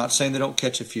gobblers. Not saying they don't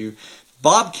catch a few.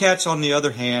 Bobcats, on the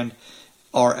other hand,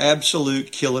 are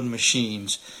absolute killing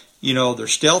machines. You know, they're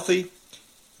stealthy.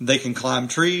 They can climb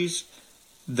trees.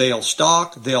 They'll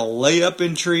stalk. They'll lay up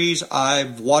in trees.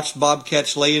 I've watched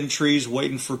bobcats lay in trees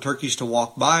waiting for turkeys to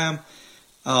walk by them.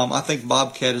 I think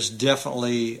bobcat is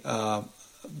definitely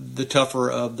the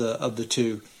tougher of the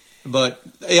two. But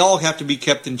they all have to be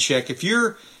kept in check. If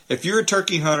you're a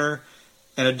turkey hunter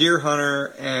and a deer hunter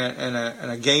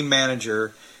and a game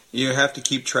manager, you have to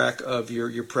keep track of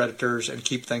your predators and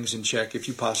keep things in check if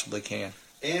you possibly can.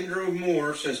 Andrew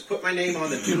Moore says, put my name on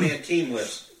the two-man team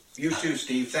list. You too,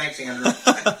 Steve. Thanks, Andrew.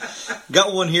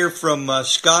 Got one here from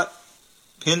Scott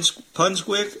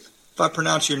Punswick. If I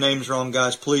pronounce your names wrong,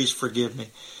 guys, please forgive me.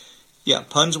 Yeah,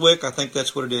 Punswick, I think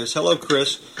that's what it is. Hello,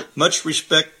 Chris. Much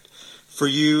respect for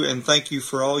you, and thank you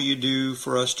for all you do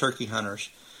for us turkey hunters.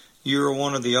 You are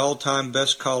one of the all-time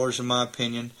best callers, in my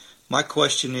opinion. My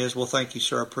question is, well, thank you,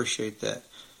 sir. I appreciate that.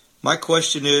 My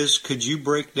question is, could you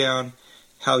break down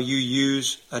how you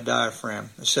use a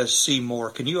diaphragm? It says see more.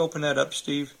 Can you open that up,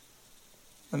 Steve?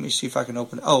 Let me see if I can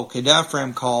open it. Oh, okay,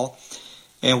 diaphragm call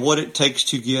and what it takes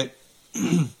to get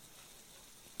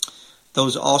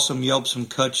those awesome yelps and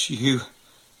cuts you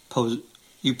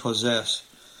possess.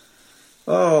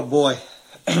 Oh, boy.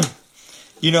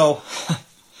 You know,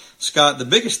 Scott, the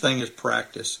biggest thing is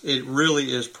practice. It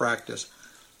really is practice.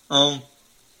 I'll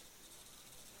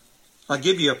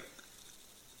give you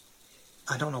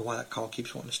I don't know why that call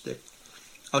keeps wanting to stick.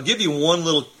 I'll give you one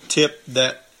little tip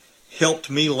that helped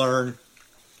me learn,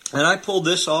 and I pulled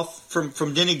this off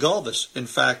from Denny Galvis. In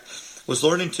fact, was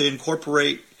learning to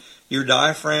incorporate your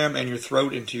diaphragm and your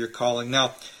throat into your calling.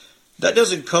 Now, that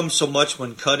doesn't come so much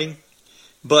when cutting,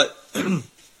 but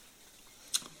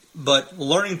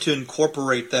learning to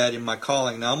incorporate that in my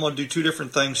calling. Now, I'm going to do two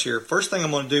different things here. First thing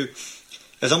I'm going to do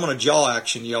is I'm going to jaw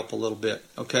action yelp a little bit,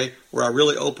 okay, where I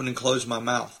really open and close my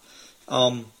mouth,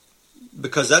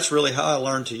 because that's really how I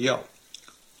learned to yelp.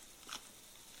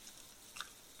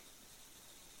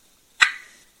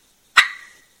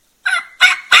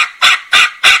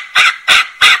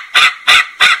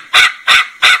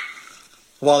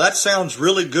 While that sounds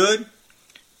really good,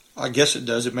 I guess it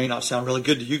does. It may not sound really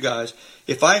good to you guys.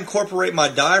 If I incorporate my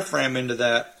diaphragm into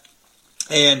that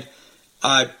and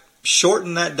I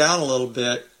shorten that down a little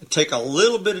bit, take a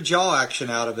little bit of jaw action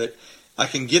out of it, I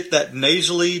can get that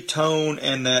nasally tone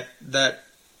and that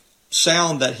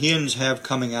sound that hens have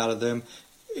coming out of them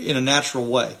in a natural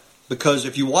way. Because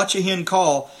if you watch a hen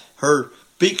call, her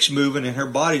beak's moving and her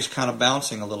body's kind of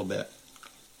bouncing a little bit.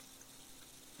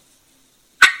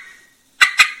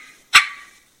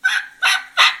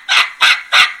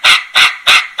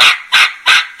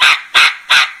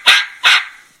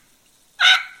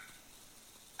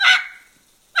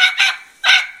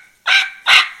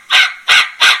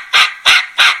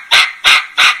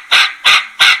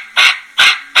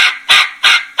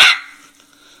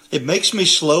 it makes me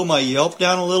slow my yelp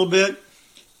down a little bit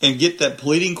and get that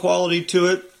pleading quality to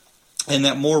it and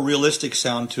that more realistic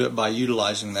sound to it by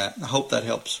utilizing that. I hope that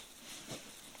helps.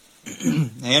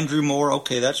 Andrew Moore,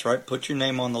 okay, that's right. Put your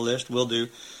name on the list. Will do.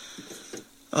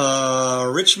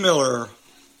 Rich Miller,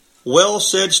 well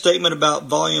said statement about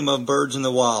volume of birds in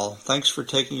the wild. Thanks for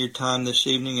taking your time this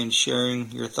evening and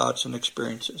sharing your thoughts and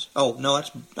experiences. Oh, no,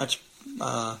 that's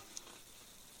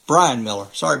Brian Miller.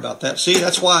 Sorry about that. See,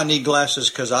 that's why I need glasses,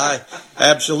 because I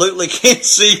absolutely can't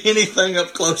see anything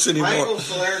up close anymore. Michael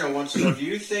Salerno wants to know, do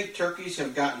you think turkeys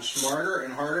have gotten smarter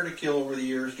and harder to kill over the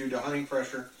years due to hunting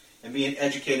pressure and being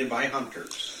educated by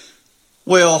hunters?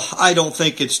 Well, I don't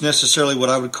think it's necessarily what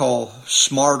I would call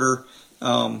smarter.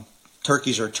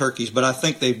 Turkeys are turkeys, but I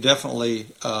think they've definitely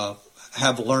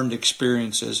have learned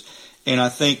experiences. And I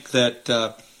think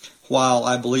that while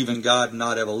I believe in God,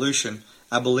 not evolution,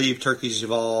 I believe turkeys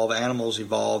evolve, animals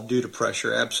evolve due to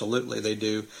pressure. Absolutely, they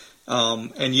do.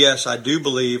 And yes, I do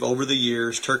believe over the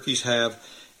years turkeys have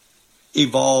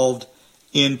evolved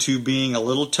into being a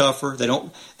little tougher.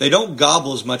 They don't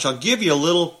gobble as much. I'll give you a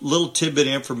little tidbit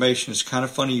of information. It's kind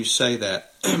of funny you say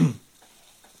that.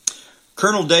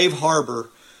 Colonel Dave Harbor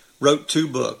wrote 2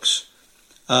 books.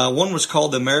 One was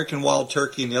called The American Wild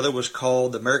Turkey, and the other was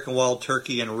called The American Wild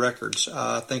Turkey and Records.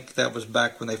 I think that was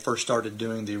back when they first started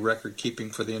doing the record keeping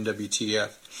for the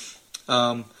NWTF.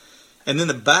 And then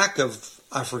the back of,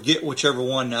 I forget whichever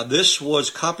one. Now, this was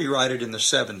copyrighted in the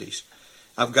 70s.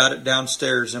 I've got it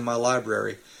downstairs in my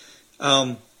library.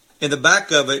 In the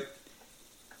back of it,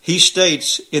 he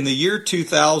states, in the year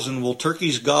 2000, will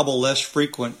turkeys gobble less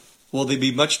frequent? Will they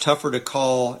be much tougher to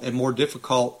call and more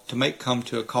difficult to make come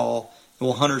to a call? And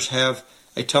will hunters have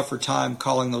a tougher time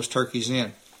calling those turkeys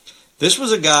in? This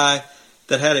was a guy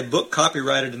that had a book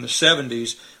copyrighted in the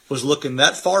 70s, was looking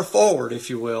that far forward, if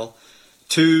you will,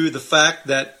 to the fact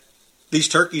that these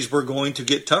turkeys were going to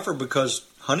get tougher because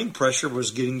hunting pressure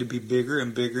was getting to be bigger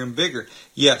and bigger and bigger.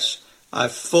 Yes, I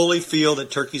fully feel that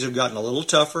turkeys have gotten a little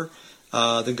tougher.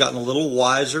 They've gotten a little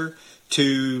wiser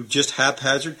to just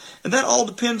haphazard. And that all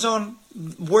depends on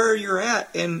where you're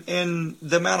at and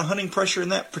the amount of hunting pressure in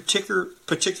that particular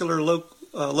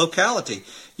locality.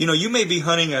 You know, you may be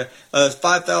hunting a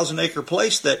 5,000 acre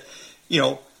place that,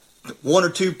 1 or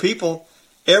 2 people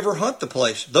ever hunt the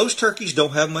place. Those turkeys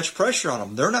don't have much pressure on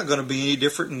them. They're not going to be any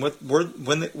different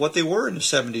than what they were in the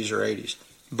 70s or 80s.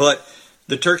 But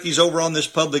the turkeys over on this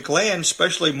public land,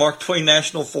 especially Mark Twain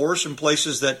National Forest and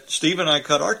places that Steve and I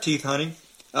cut our teeth hunting,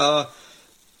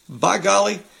 by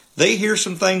golly, they hear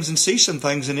some things and see some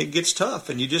things, and it gets tough.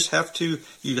 And you just have to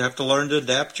learn to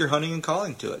adapt your hunting and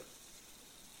calling to it.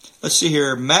 Let's see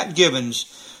here. Matt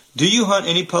Gibbons, do you hunt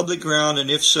any public ground? And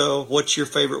if so, what's your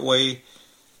favorite way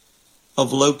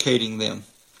of locating them?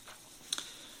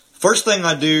 First thing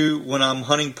I do when I'm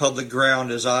hunting public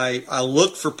ground is I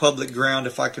look for public ground,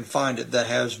 if I can find it, that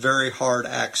has very hard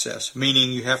access,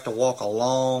 meaning you have to walk a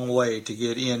long way to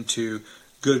get into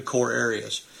good core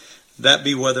areas. That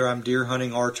be whether I'm deer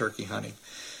hunting or turkey hunting.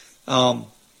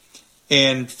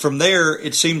 And from there,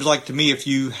 it seems like to me, if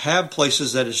you have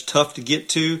places that is tough to get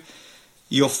to,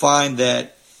 you'll find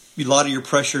that a lot of your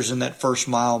pressure's in that first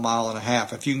mile and a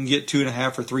half. If you can get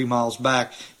 2.5 or 3 miles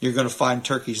back, you're going to find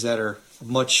turkeys that are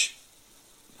much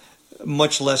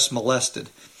less molested.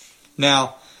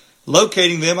 Now,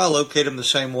 locating them, I locate them the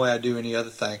same way I do any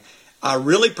other thing. I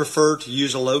really prefer to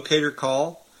use a locator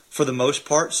call for the most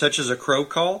part, such as a crow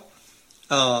call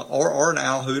or an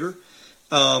owl hooter.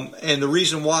 And the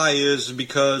reason why is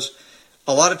because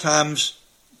a lot of times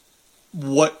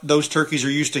what those turkeys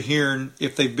are used to hearing,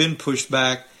 if they've been pushed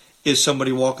back, is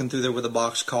somebody walking through there with a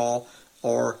box call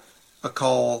or a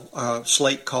call, a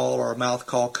slate call or a mouth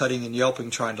call, cutting and yelping,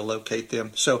 trying to locate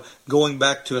them. So going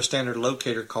back to a standard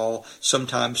locator call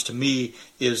sometimes to me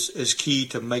is key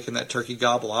to making that turkey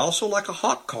gobble. I also like a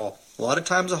hawk call. A lot of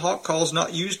times a hawk call is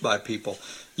not used by people.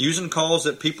 Using calls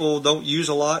that people don't use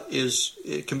a lot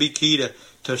it can be key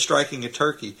to striking a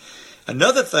turkey.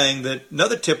 Another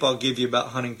tip I'll give you about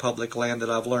hunting public land that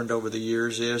I've learned over the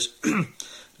years is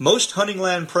most hunting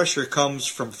land pressure comes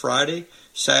from Friday,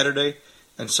 Saturday,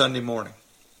 and Sunday morning.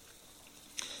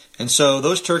 And so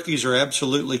those turkeys are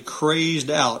absolutely crazed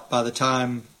out by the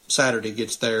time Saturday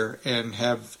gets there and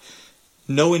have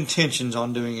no intentions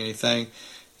on doing anything.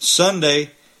 Sunday,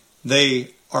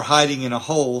 they are hiding in a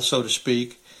hole, so to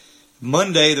speak.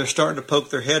 Monday, they're starting to poke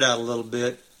their head out a little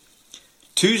bit.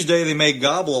 Tuesday, they may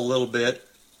gobble a little bit.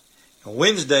 And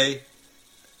Wednesday,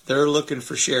 they're looking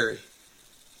for sherry.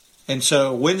 And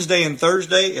so Wednesday and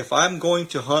Thursday, if I'm going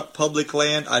to hunt public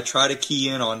land, I try to key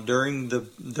in on during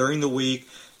the week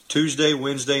Tuesday,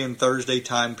 Wednesday, and Thursday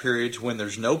time periods when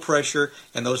there's no pressure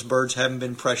and those birds haven't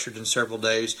been pressured in several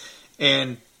days.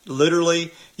 And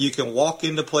literally, you can walk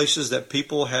into places that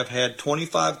people have had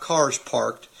 25 cars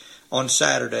parked on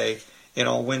Saturday, and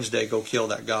on Wednesday go kill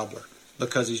that gobbler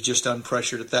because he's just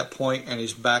unpressured at that point and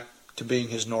he's back to being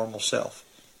his normal self,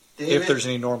 if there's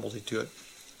any normalcy to it.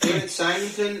 David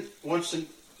Simonton wants to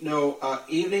know,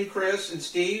 evening, Chris and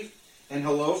Steve, and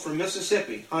hello from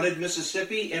Mississippi. Hunted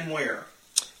Mississippi and where?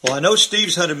 Well, I know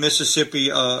Steve's hunted Mississippi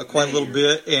quite a little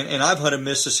bit, and I've hunted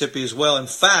Mississippi as well. In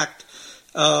fact,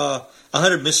 I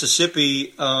hunted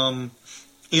Mississippi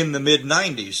in the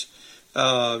mid-'90s,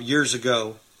 years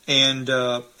ago, and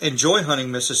enjoy hunting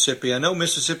Mississippi. I know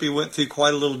Mississippi went through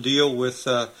quite a little deal with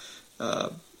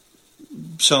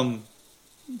some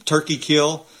turkey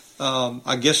kill.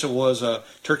 I guess it was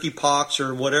turkey pox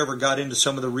or whatever got into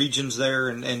some of the regions there,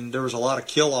 and there was a lot of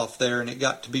kill off there, and it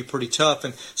got to be pretty tough.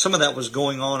 And some of that was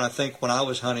going on, I think, when I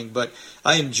was hunting. But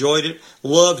I enjoyed it.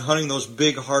 Loved hunting those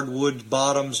big hardwood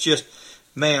bottoms. Just,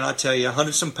 man, I tell you, I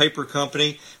hunted some paper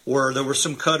company where there was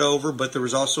some cut over, but there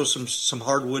was also some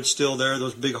hardwood still there,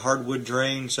 those big hardwood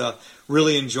drains.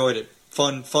 Really enjoyed it.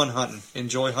 Fun hunting.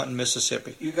 Enjoy hunting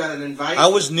Mississippi. You got an invite? I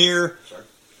was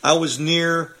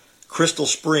near Crystal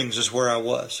Springs is where I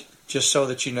was, just so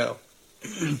that you know.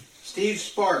 Steve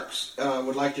Sparks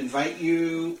would like to invite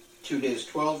you to his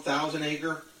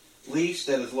 12,000-acre lease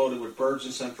that is loaded with birds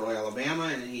in central Alabama,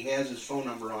 and he has his phone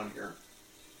number on here.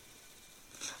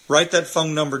 Write that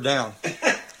phone number down.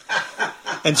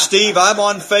 And Steve, I'm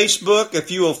on Facebook. If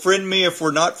you will friend me, if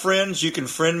we're not friends, you can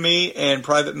friend me and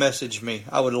private message me.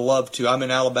 I would love to. I'm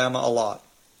in Alabama a lot.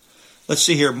 Let's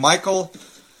see here. Michael,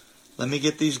 let me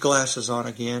get these glasses on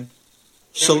again.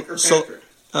 Salerno.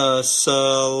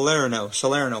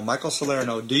 Michael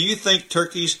Salerno. Do you think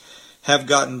turkeys have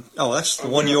gotten... Oh, that's the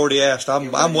one you already asked.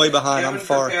 I'm way behind. Kevin I'm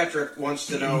far. Patrick wants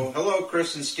to know, hello,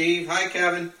 Chris and Steve. Hi,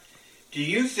 Kevin. Do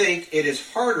you think it is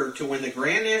harder to win the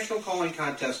Grand National Calling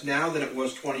Contest now than it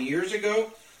was 20 years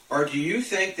ago? Or do you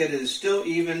think that it is still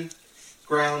even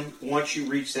ground once you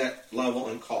reach that level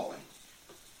in calling?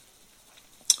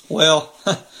 Well,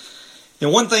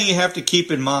 one thing you have to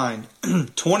keep in mind,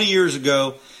 20 years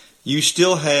ago, you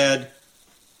still had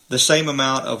the same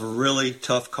amount of really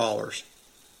tough callers.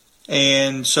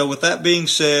 And so with that being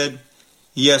said,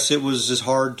 yes, it was as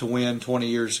hard to win 20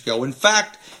 years ago. In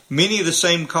fact, many of the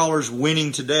same callers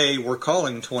winning today were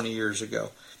calling 20 years ago.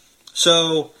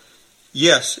 So,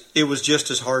 yes, it was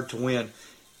just as hard to win.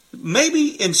 Maybe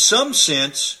in some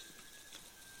sense,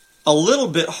 a little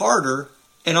bit harder,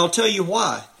 and I'll tell you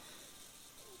why.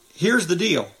 Here's the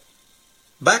deal.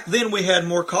 Back then we had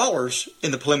more callers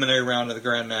in the preliminary round of the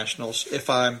Grand Nationals, if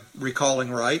I'm recalling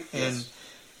right, and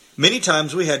many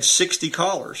times we had 60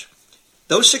 callers.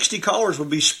 Those 60 callers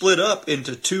would be split up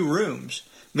into two rooms,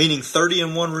 meaning 30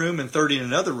 in one room and 30 in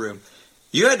another room.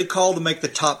 You had to call to make the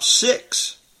top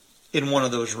 6 in one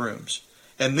of those rooms,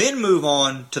 and then move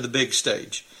on to the big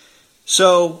stage.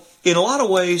 So, in a lot of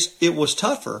ways, it was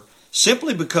tougher,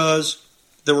 simply because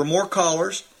there were more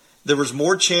callers, there was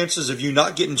more chances of you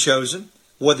not getting chosen,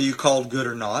 whether you called good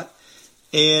or not.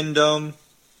 And I'm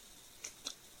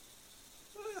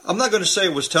not going to say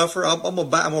it was tougher. I'm going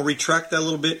to retract that a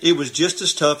little bit. It was just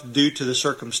as tough due to the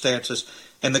circumstances.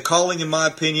 And the calling, in my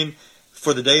opinion,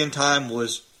 for the day and time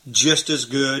was just as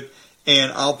good.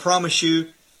 And I'll promise you,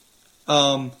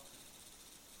 Walter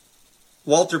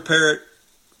Parrott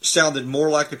sounded more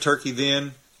like a turkey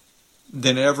then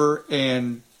than ever.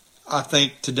 And I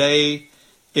think today,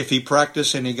 if he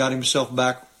practiced and he got himself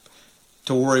back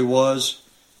to where he was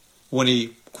when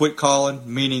he quit calling,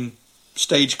 meaning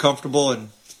stage comfortable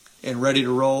and ready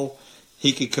to roll,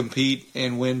 he could compete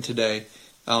and win today.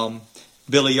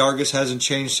 Billy Yargis hasn't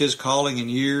changed his calling in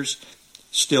years.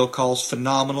 Still calls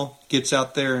phenomenal. Gets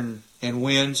out there and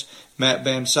wins. Matt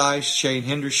Van Sice, Shane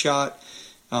Hendershot,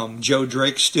 Joe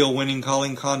Drake still winning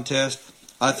calling contest.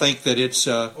 I think that it's...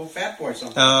 Fat Boy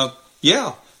sometimes.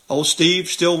 Yeah. Old Steve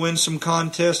still wins some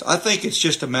contests. I think it's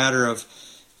just a matter of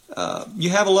you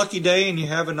have a lucky day and you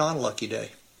have a non-lucky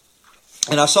day.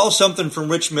 And I saw something from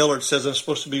Rich Miller that says I'm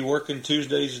supposed to be working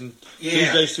Tuesdays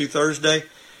through Thursday.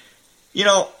 You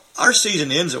know, our season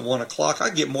ends at 1 o'clock. I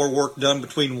get more work done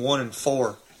between 1 and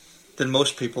 4 than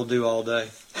most people do all day.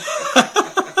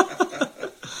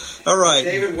 All right.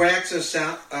 David Wax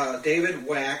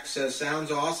says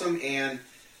sounds awesome and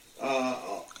a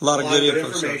lot of good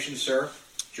information, sir.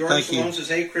 George Sloan says,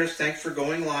 hey, Chris, thanks for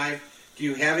going live. Do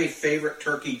you have a favorite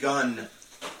turkey gun?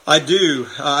 I do.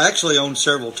 I actually own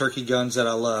several turkey guns that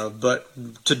I love. But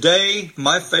today,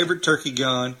 my favorite turkey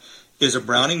gun is a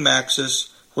Browning Maxus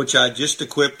which I just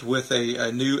equipped with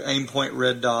a new Aimpoint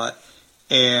red dot,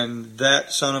 and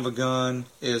that son of a gun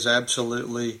is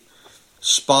absolutely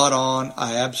spot on.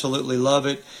 I absolutely love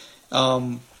it.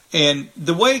 And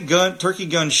the way turkey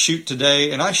guns shoot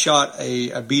today, and I shot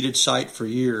a beaded sight for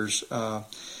years,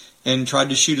 and tried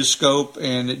to shoot a scope,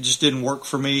 and it just didn't work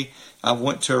for me. I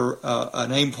went to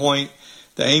an Aimpoint.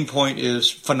 The Aimpoint is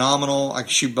phenomenal. I can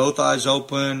shoot both eyes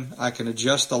open. I can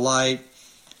adjust the light.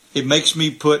 It makes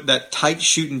me put that tight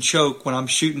shoot and choke when I'm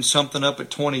shooting something up at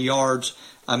 20 yards.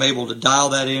 I'm able to dial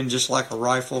that in just like a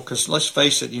rifle, because let's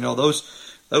face it, those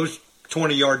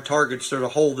 20-yard targets, they're a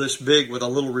hole this big with a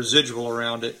little residual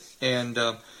around it. And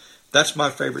that's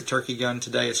my favorite turkey gun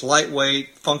today. It's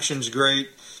lightweight, functions great.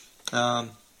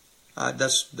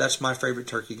 That's my favorite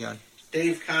turkey gun.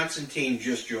 Dave Constantine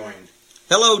just joined.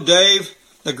 Hello, Dave,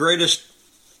 the greatest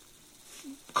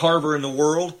carver in the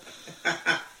world.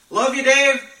 Love you,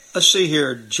 Dave. Let's see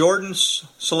here. Jordan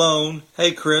Sloan.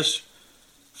 Hey, Chris.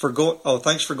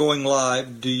 Thanks for going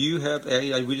live. Do you have?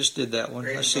 We just did that one.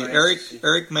 Let's see.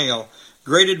 Eric Mayo.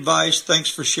 Great advice. Thanks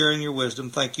for sharing your wisdom.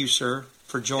 Thank you, sir,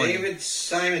 for joining. David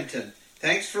Simonton.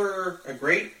 Thanks for a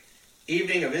great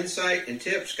evening of insight and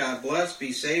tips. God bless.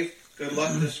 Be safe. Good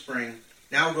luck this spring.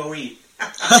 Now go eat.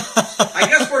 I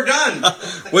guess we're done.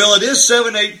 Well, it is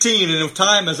 7:18, and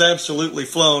time has absolutely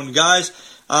flown. Guys,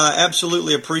 I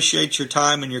absolutely appreciate your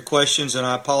time and your questions, and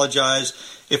I apologize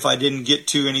if I didn't get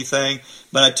to anything.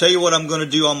 But I tell you what I'm going to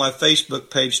do on my Facebook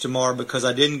page tomorrow, because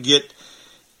I didn't get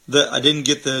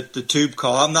the tube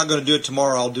call. I'm not going to do it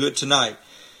tomorrow. I'll do it tonight.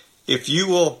 If you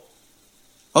will,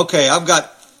 okay, I've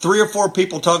got 3 or 4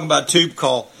 people talking about tube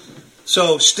call.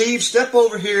 So, Steve, step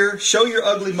over here. Show your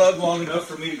ugly mug long enough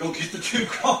for me to go get the tube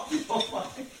call.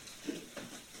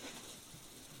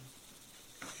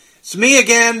 It's me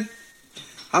again.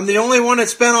 I'm the only one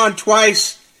that's been on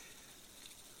twice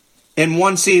in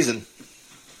one season.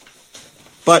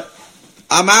 But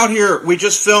I'm out here. We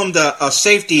just filmed a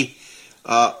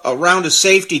round of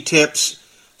safety tips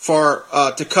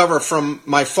to cover from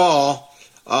my fall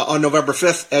on November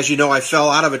 5th. As you know, I fell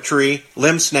out of a tree,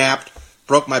 limb snapped,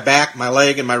 broke my back, my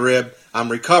leg, and my rib.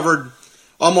 I'm recovered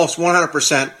almost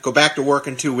 100%. Go back to work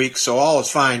in 2 weeks, so all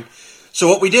is fine. So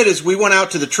what we did is we went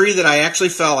out to the tree that I actually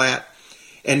fell at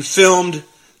and filmed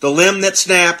the limb that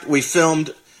snapped. We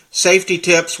filmed safety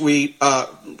tips.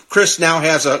 Chris now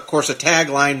has, of course, a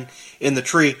tagline in the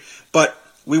tree. But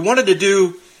we wanted to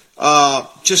do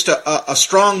just a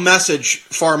strong message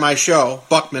for my show,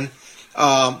 Buckman,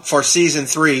 for Season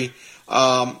 3,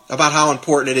 about how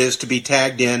important it is to be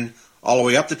tagged in all the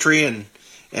way up the tree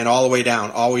and all the way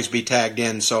down. Always be tagged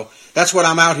in. So that's what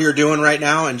I'm out here doing right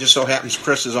now, and just so happens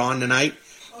Chris is on tonight.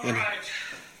 All right.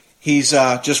 He's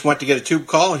just went to get a tube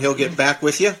call, and he'll get back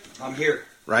with you. I'm here.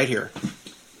 Right here.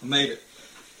 I made it.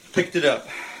 Picked it up.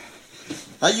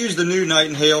 I used the new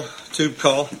Nightingale tube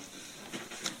call.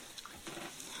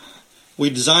 We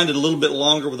designed it a little bit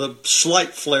longer with a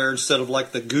slight flare instead of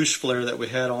like the goose flare that we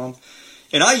had on.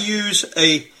 And I use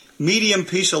a medium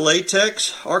piece of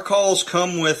latex. Our calls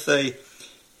come with a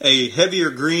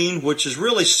heavier green, which is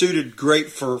really suited great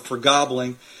for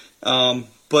gobbling.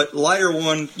 But lighter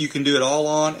one, you can do it all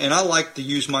on. And I like to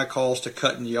use my calls to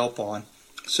cut and yelp on.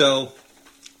 So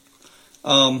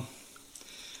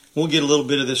we'll get a little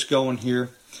bit of this going here.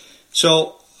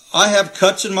 So I have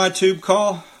cuts in my tube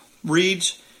call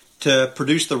reeds to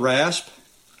produce the rasp.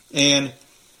 And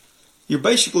you're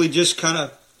basically just kind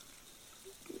of,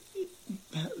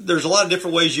 there's a lot of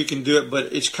different ways you can do it,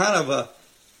 but it's kind of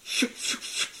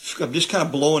I'm just kind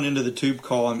of blowing into the tube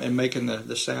call and making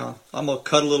the sound. I'm going to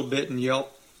cut a little bit and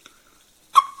yelp.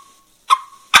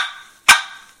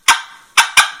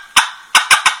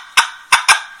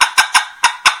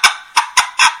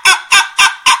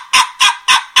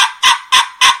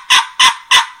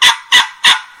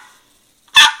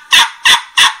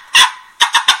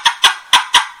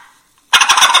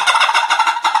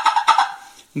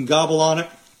 You can gobble on it.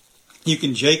 You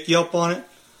can Jake yelp on it.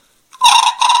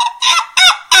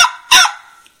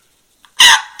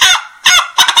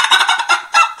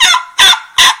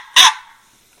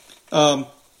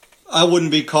 I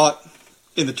wouldn't be caught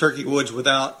in the turkey woods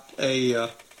without a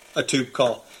tube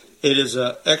call. It is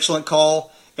an excellent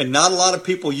call, and not a lot of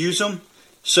people use them.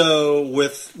 So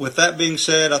with that being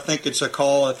said, I think it's a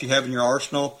call if you have in your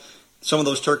arsenal. Some of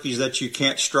those turkeys that you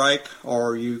can't strike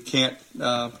or you can't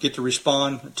get to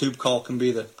respond, a tube call can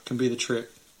be the trick.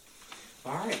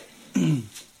 All right.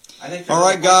 All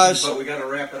right, guys. But we got to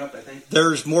wrap it up, I think.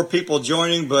 There's more people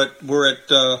joining, but we're at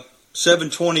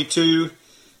 7:22.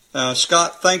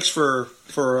 Scott, thanks for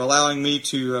allowing me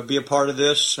to be a part of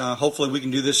this. Hopefully we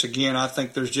can do this again. I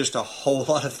think there's just a whole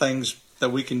lot of things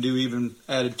that we can do even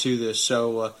added to this.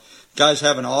 So, guys,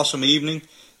 have an awesome evening,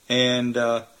 and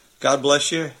God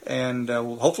bless you. And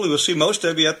hopefully we'll see most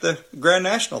of you at the Grand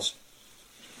Nationals.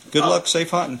 Good luck,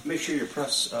 safe hunting. Make sure your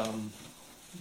press